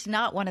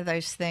one of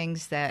those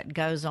things that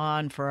goes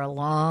on for a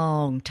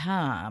long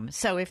time.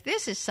 So if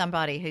this is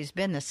somebody who's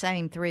been the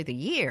same through the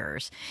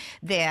years,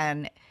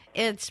 then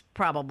it's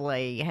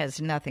probably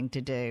has nothing to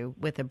do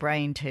with a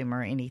brain tumor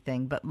or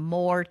anything, but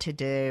more to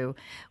do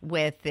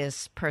with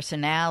this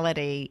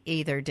personality,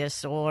 either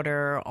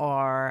disorder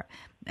or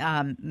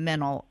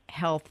mental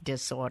health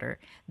disorder.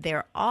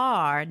 There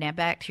are, now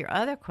back to your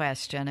other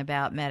question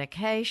about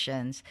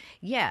medications,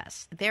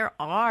 yes, there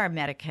are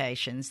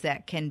medications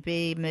that can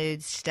be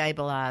mood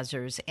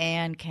stabilizers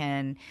and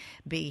can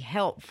be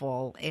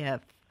helpful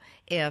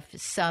if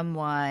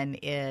someone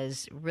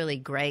is really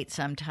great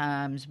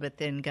sometimes, but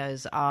then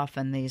goes off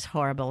on these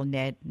horrible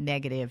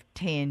negative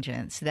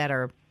tangents that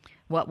are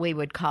what we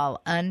would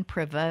call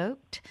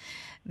unprovoked.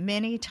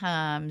 Many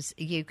times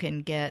you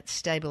can get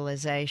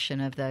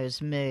stabilization of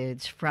those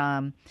moods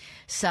from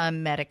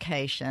some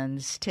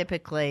medications.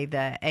 Typically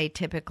the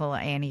atypical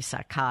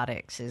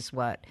antipsychotics is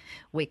what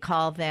we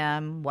call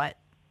them, what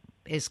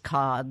is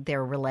called,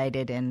 they're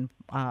related in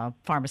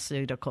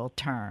pharmaceutical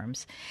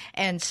terms.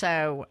 And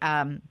so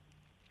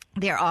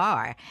there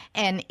are.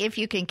 And if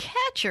you can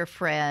catch your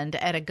friend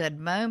at a good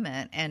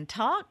moment and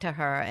talk to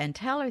her and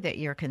tell her that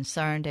you're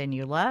concerned and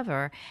you love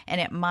her, and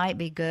it might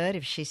be good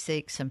if she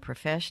seeks some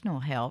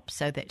professional help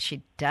so that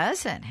she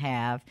doesn't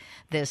have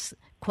this,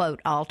 quote,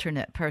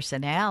 alternate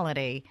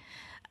personality,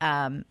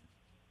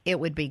 it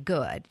would be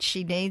good.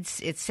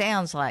 It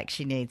sounds like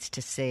she needs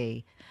to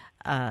see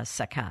a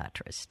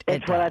psychiatrist.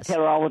 That's what I tell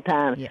her all the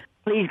time. Yeah.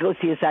 Please go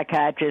see a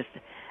psychiatrist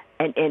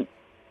and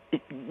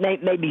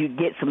maybe you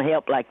get some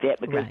help like that.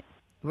 Because,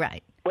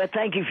 right. Well,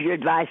 thank you for your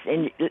advice,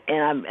 and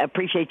I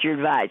appreciate your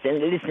advice. And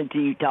listen to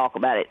you talk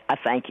about it. I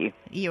thank you.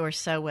 You are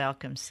so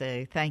welcome,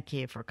 Sue. Thank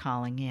you for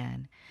calling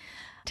in.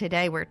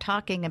 Today we're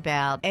talking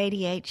about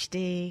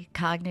ADHD,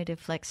 cognitive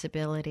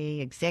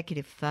flexibility,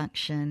 executive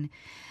function.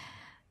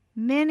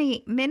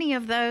 Many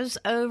of those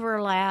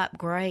overlap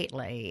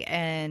greatly,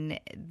 and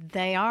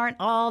they aren't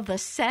all the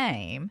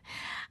same.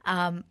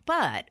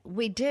 But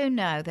we do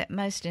know that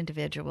most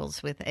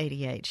individuals with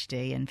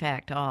ADHD, in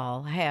fact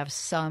all, have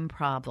some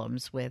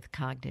problems with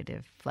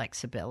cognitive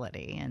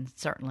flexibility and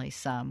certainly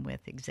some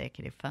with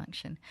executive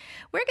function.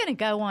 We're going to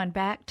go on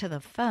back to the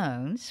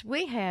phones.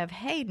 We have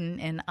Hayden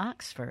in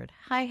Oxford.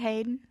 Hi,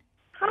 Hayden.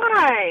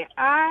 Hi,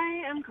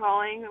 I am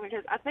calling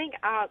because I think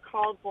I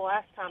called the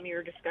last time you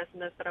were discussing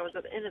this, but I was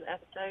at the end of the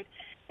episode.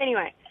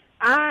 Anyway,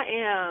 I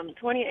am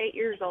 28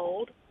 years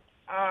old.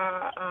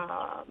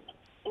 I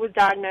was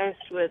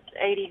diagnosed with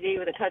ADD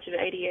with a touch of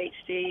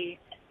ADHD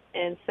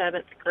in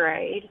 7th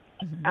grade.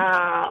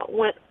 Mm-hmm.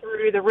 Went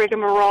through the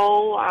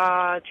rigmarole.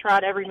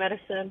 Tried every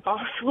medicine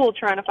possible,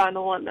 trying to find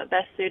the one that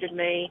best suited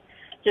me.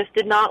 Just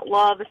did not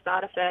love the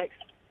side effects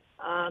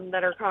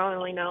that are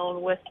commonly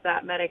known with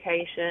that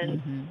medication.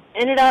 Mm-hmm.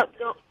 Ended up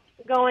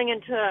going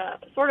into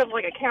sort of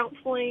like a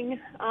counseling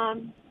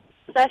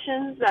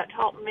sessions that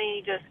taught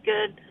me just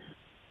good,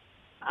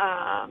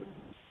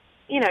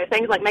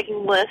 things like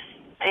making lists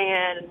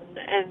and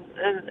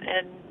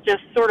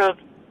just sort of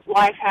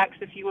life hacks,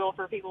 if you will,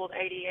 for people with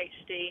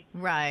ADHD.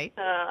 Right.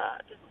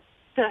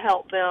 To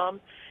help them.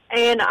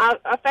 And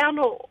I found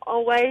a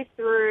way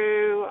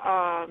through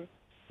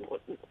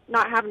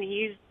not having to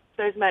use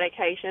those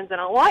medications, and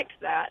I liked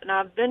that, and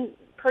I've been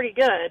pretty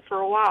good for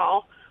a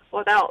while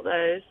without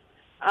those,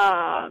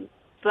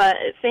 but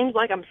it seems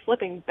like I'm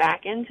slipping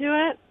back into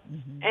it.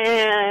 Mm-hmm.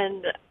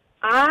 And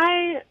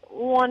I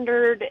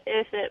wondered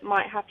if it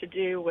might have to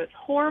do with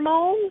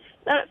hormones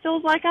that it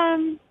feels like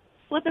I'm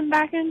slipping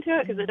back into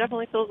it, because it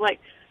definitely feels like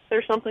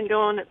there's something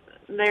going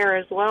there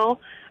as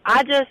well.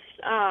 I just,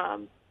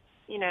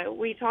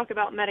 we talk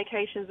about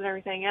medications and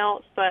everything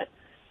else, but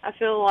I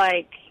feel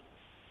like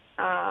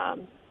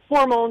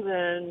hormones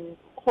and,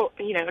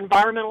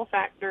 environmental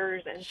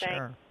factors and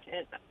things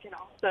can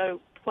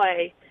also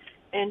play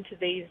into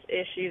these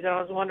issues. And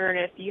I was wondering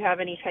if you have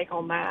any take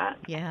on that.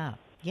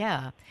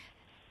 Yeah.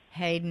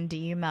 Hayden, do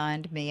you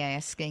mind me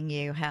asking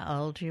you how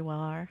old you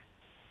are?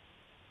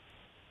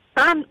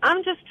 I'm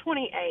just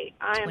 28.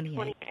 I am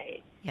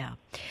 28. Yeah.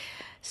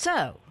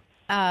 So,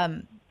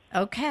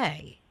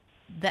 okay.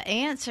 The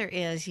answer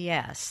is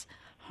yes.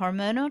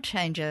 Hormonal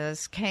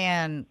changes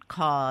can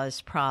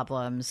cause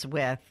problems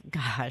with,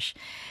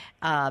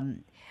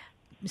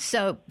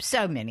 So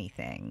many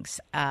things.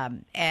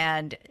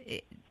 And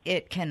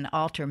it can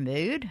alter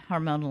mood.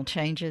 Hormonal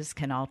changes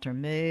can alter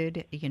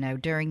mood,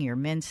 during your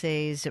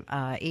menses,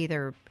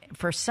 either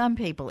for some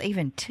people,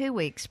 even 2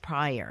 weeks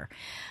prior.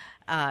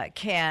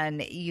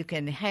 You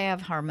can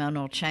have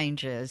hormonal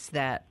changes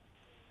that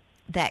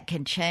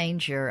can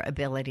change your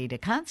ability to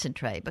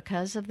concentrate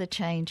because of the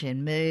change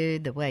in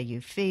mood, the way you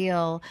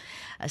feel,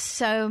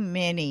 so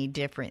many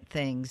different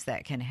things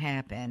that can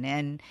happen.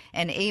 And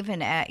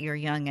even at your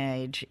young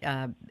age,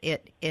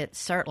 it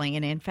certainly,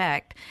 and in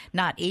fact,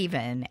 not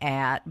even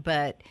at,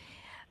 but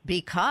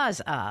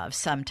because of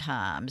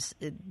sometimes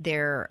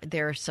there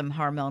are some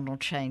hormonal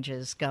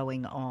changes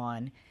going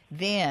on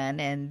then,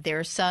 and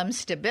there's some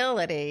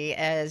stability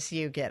as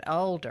you get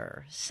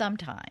older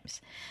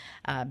sometimes.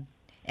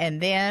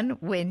 And then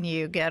when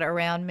you get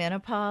around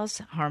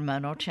menopause,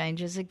 hormonal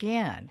changes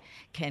again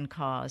can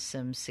cause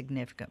some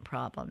significant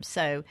problems.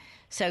 So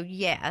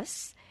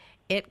yes,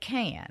 it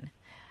can.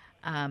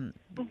 I'm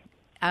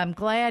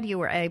glad you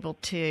were able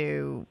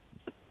to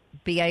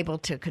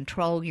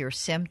control your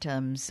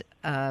symptoms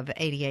of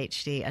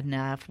ADHD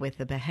enough with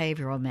the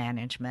behavioral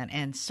management.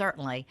 And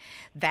certainly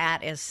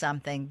that is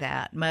something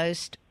that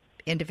most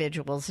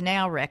individuals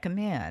now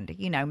recommend.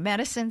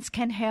 Medicines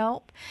can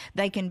help.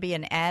 They can be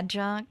an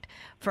adjunct.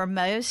 For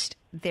most,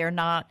 they're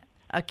not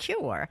a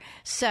cure.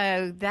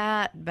 So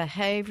that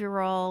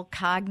behavioral,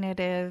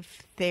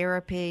 cognitive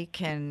therapy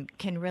can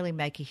really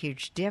make a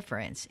huge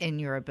difference in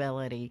your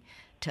ability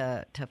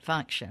to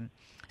function.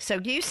 So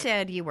you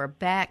said you were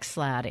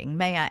backsliding.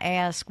 May I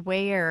ask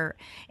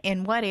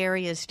in what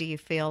areas do you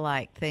feel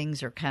like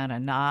things are kind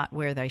of not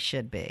where they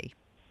should be?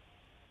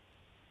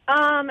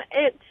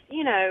 It's,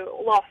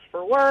 lost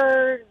for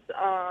words,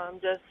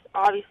 just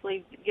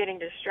obviously getting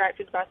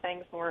distracted by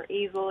things more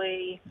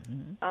easily,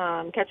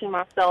 catching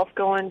myself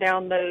going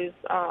down those,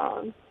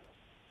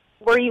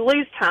 where you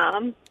lose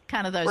time.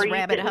 Kind of those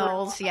rabbit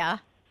holes, yeah.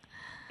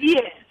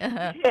 Yes,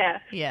 yeah.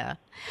 Yeah.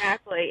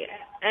 Exactly.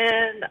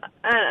 And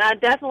I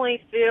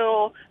definitely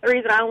feel the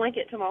reason I link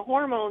it to my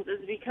hormones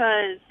is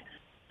because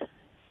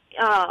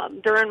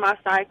during my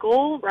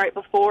cycle, right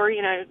before,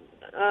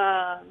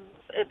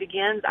 it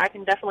begins, I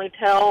can definitely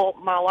tell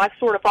my life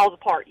sort of falls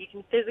apart. You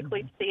can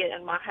physically see it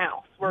in my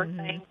house where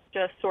things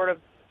just sort of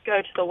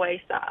go to the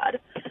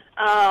wayside.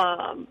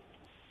 And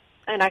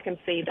I can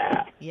see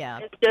that.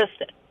 Yeah.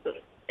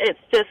 It's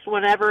just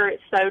whenever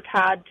it's so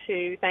tied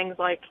to things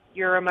like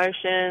your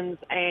emotions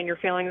and your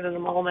feelings in the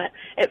moment,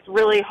 it's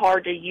really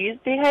hard to use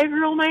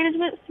behavioral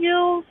management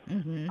skills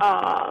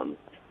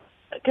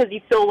because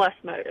you feel less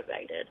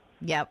motivated.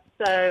 Yep.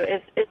 So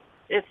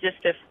it's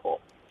just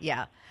difficult.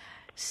 Yeah.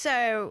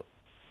 So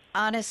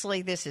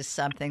honestly, this is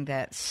something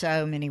that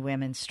so many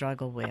women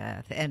struggle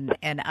with,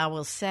 and I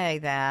will say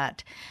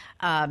that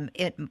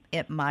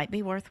it might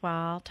be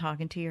worthwhile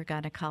talking to your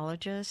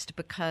gynecologist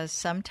because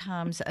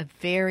sometimes a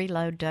very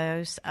low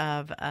dose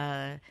of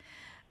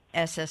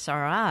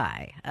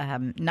SSRI,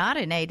 not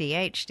an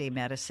ADHD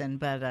medicine,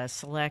 but a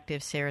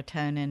selective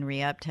serotonin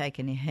reuptake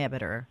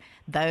inhibitor.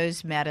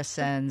 Those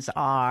medicines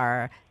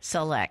are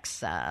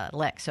Celexa,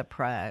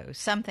 Lexapro,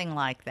 something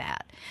like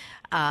that,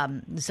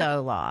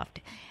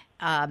 Zoloft.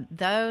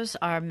 Those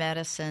are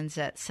medicines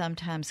that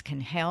sometimes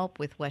can help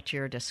with what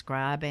you're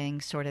describing,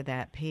 sort of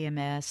that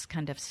PMS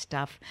kind of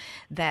stuff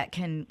that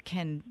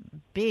can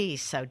be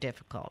so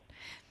difficult.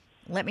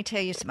 Let me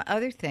tell you some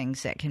other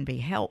things that can be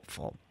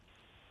helpful.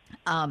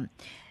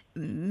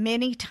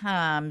 Many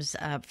times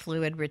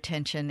fluid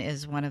retention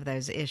is one of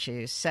those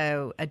issues.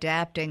 So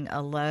adapting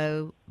a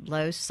low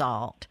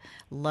salt,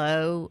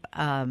 low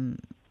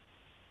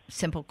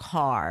simple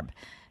carb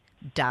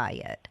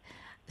diet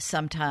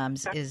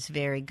sometimes is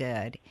very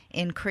good.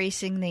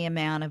 Increasing the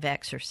amount of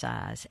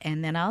exercise.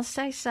 And then I'll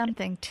say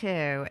something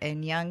too,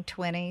 in young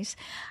 20s,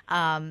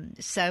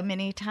 so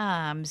many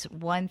times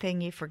one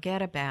thing you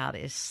forget about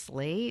is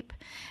sleep.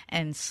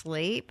 And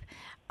sleep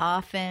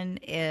often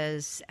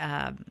is,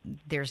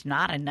 there's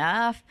not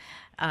enough.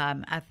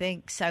 I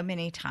think so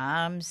many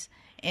times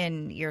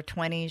in your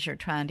 20s, you're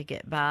trying to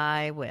get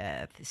by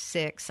with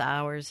 6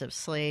 hours of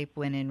sleep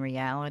when in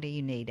reality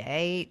you need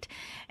 8.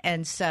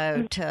 And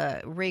so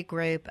to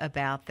regroup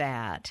about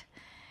that.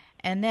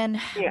 And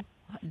then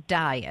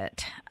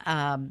diet,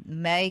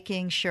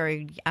 making sure,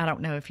 I don't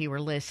know if you were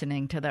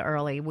listening to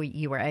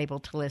you were able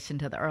to listen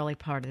to the early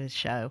part of the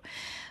show,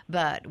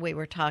 but we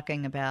were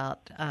talking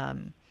about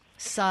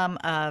some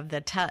of the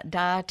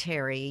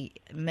dietary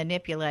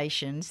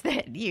manipulations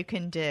that you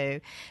can do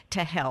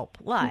to help,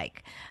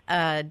 like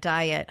a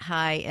diet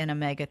high in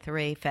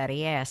omega-3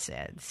 fatty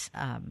acids,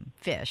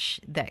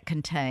 fish that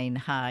contain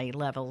high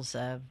levels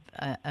of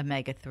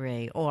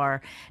omega-3,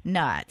 or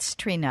nuts,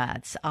 tree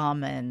nuts,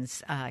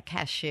 almonds,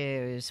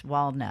 cashews,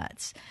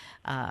 walnuts,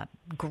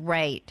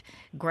 great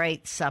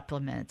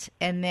supplements.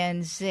 And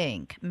then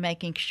zinc,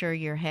 making sure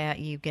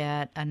you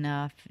get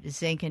enough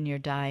zinc in your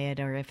diet,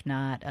 or if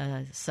not,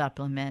 a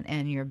supplement,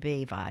 and your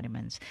B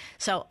vitamins.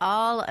 So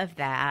all of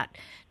that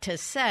to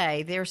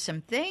say there's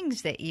some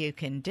things that you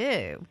can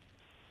do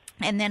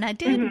And then I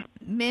did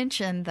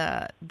mention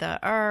the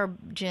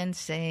herb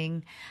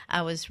ginseng.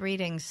 I was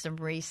reading some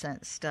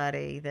recent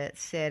study that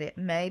said it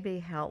may be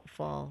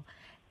helpful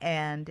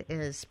and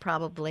is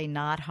probably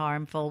not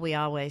harmful. We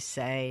always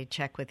say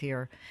check with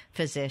your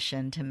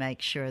physician to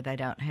make sure they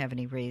don't have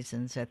any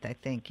reasons that they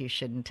think you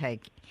shouldn't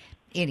take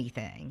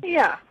anything.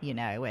 Yeah.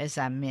 As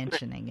I'm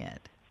mentioning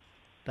it.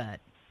 But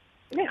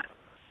yeah.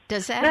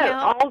 Does that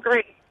help? All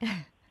great.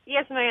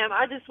 Yes, ma'am.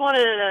 I just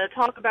wanted to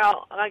talk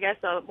about, I guess,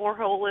 a more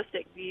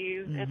holistic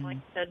view, and like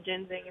you said,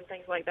 ginseng and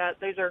things like that.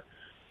 Those are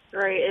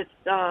great. It's,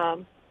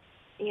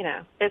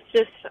 it's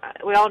just,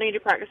 we all need to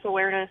practice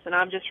awareness, and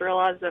I've just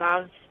realized that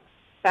I've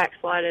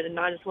backslided, and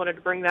I just wanted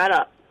to bring that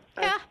up.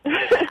 Yeah,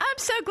 I'm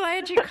so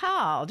glad you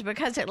called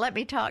because it let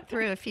me talk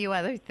through a few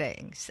other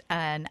things,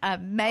 and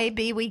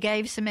maybe we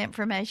gave some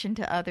information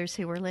to others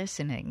who were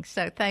listening.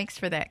 So thanks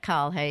for that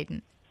call,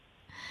 Hayden.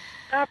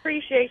 I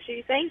appreciate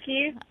you. Thank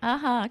you.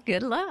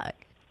 Good luck.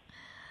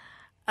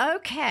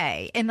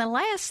 Okay, in the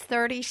last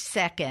 30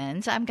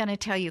 seconds, I'm going to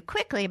tell you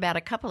quickly about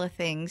a couple of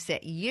things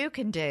that you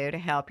can do to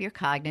help your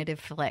cognitive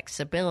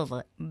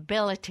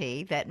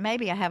flexibility that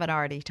maybe I haven't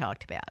already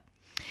talked about.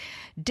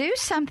 Do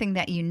something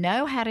that you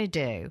know how to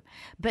do,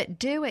 but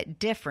do it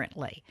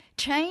differently.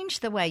 Change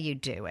the way you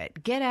do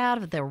it. Get out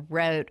of the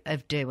rote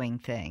of doing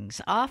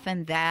things.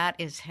 Often that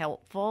is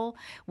helpful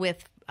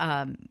with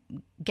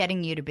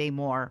getting you to be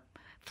more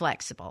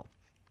flexible.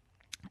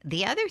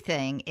 The other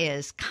thing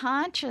is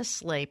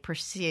consciously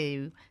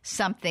pursue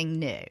something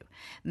new.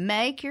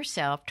 Make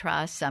yourself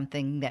try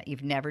something that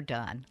you've never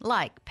done,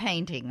 like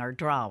painting or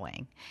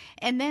drawing.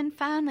 And then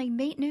finally,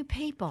 meet new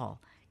people.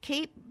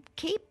 Keep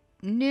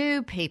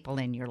new people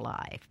in your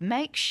life.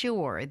 Make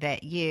sure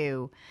that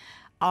you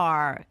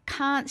are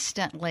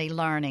constantly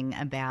learning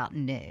about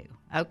new.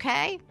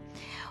 Okay?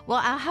 Well,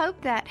 I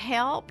hope that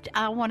helped.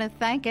 I want to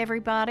thank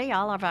everybody,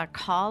 all of our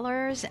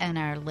callers and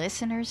our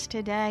listeners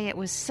today. It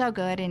was so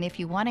good. And if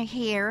you want to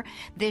hear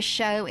this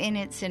show in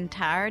its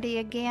entirety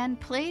again,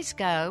 please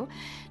go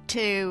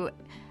to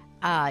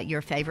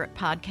your favorite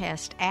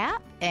podcast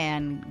app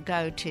and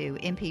go to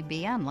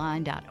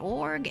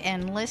mpbonline.org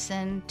and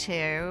listen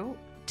to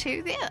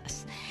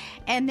this.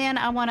 And then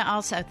I want to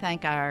also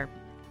thank our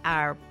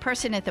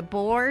person at the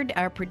board,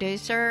 our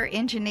producer,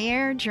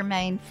 engineer,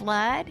 Jermaine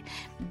Flood,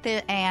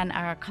 and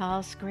our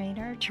call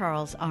screener,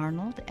 Charles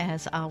Arnold,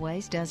 as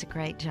always, does a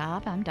great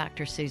job. I'm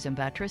Dr. Susan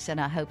Buttress,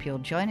 and I hope you'll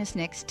join us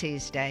next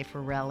Tuesday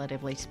for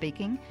Relatively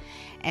Speaking.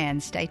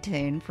 And stay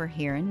tuned for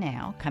Here and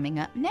Now, coming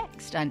up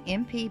next on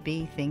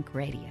MPB Think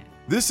Radio.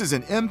 This is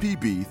an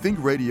MPB Think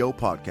Radio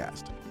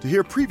podcast. To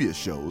hear previous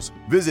shows,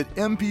 visit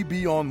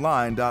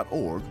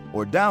mpbonline.org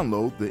or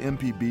download the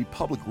MPB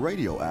Public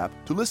Radio app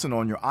to listen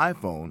on your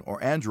iPhone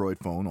or Android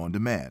phone on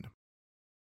demand.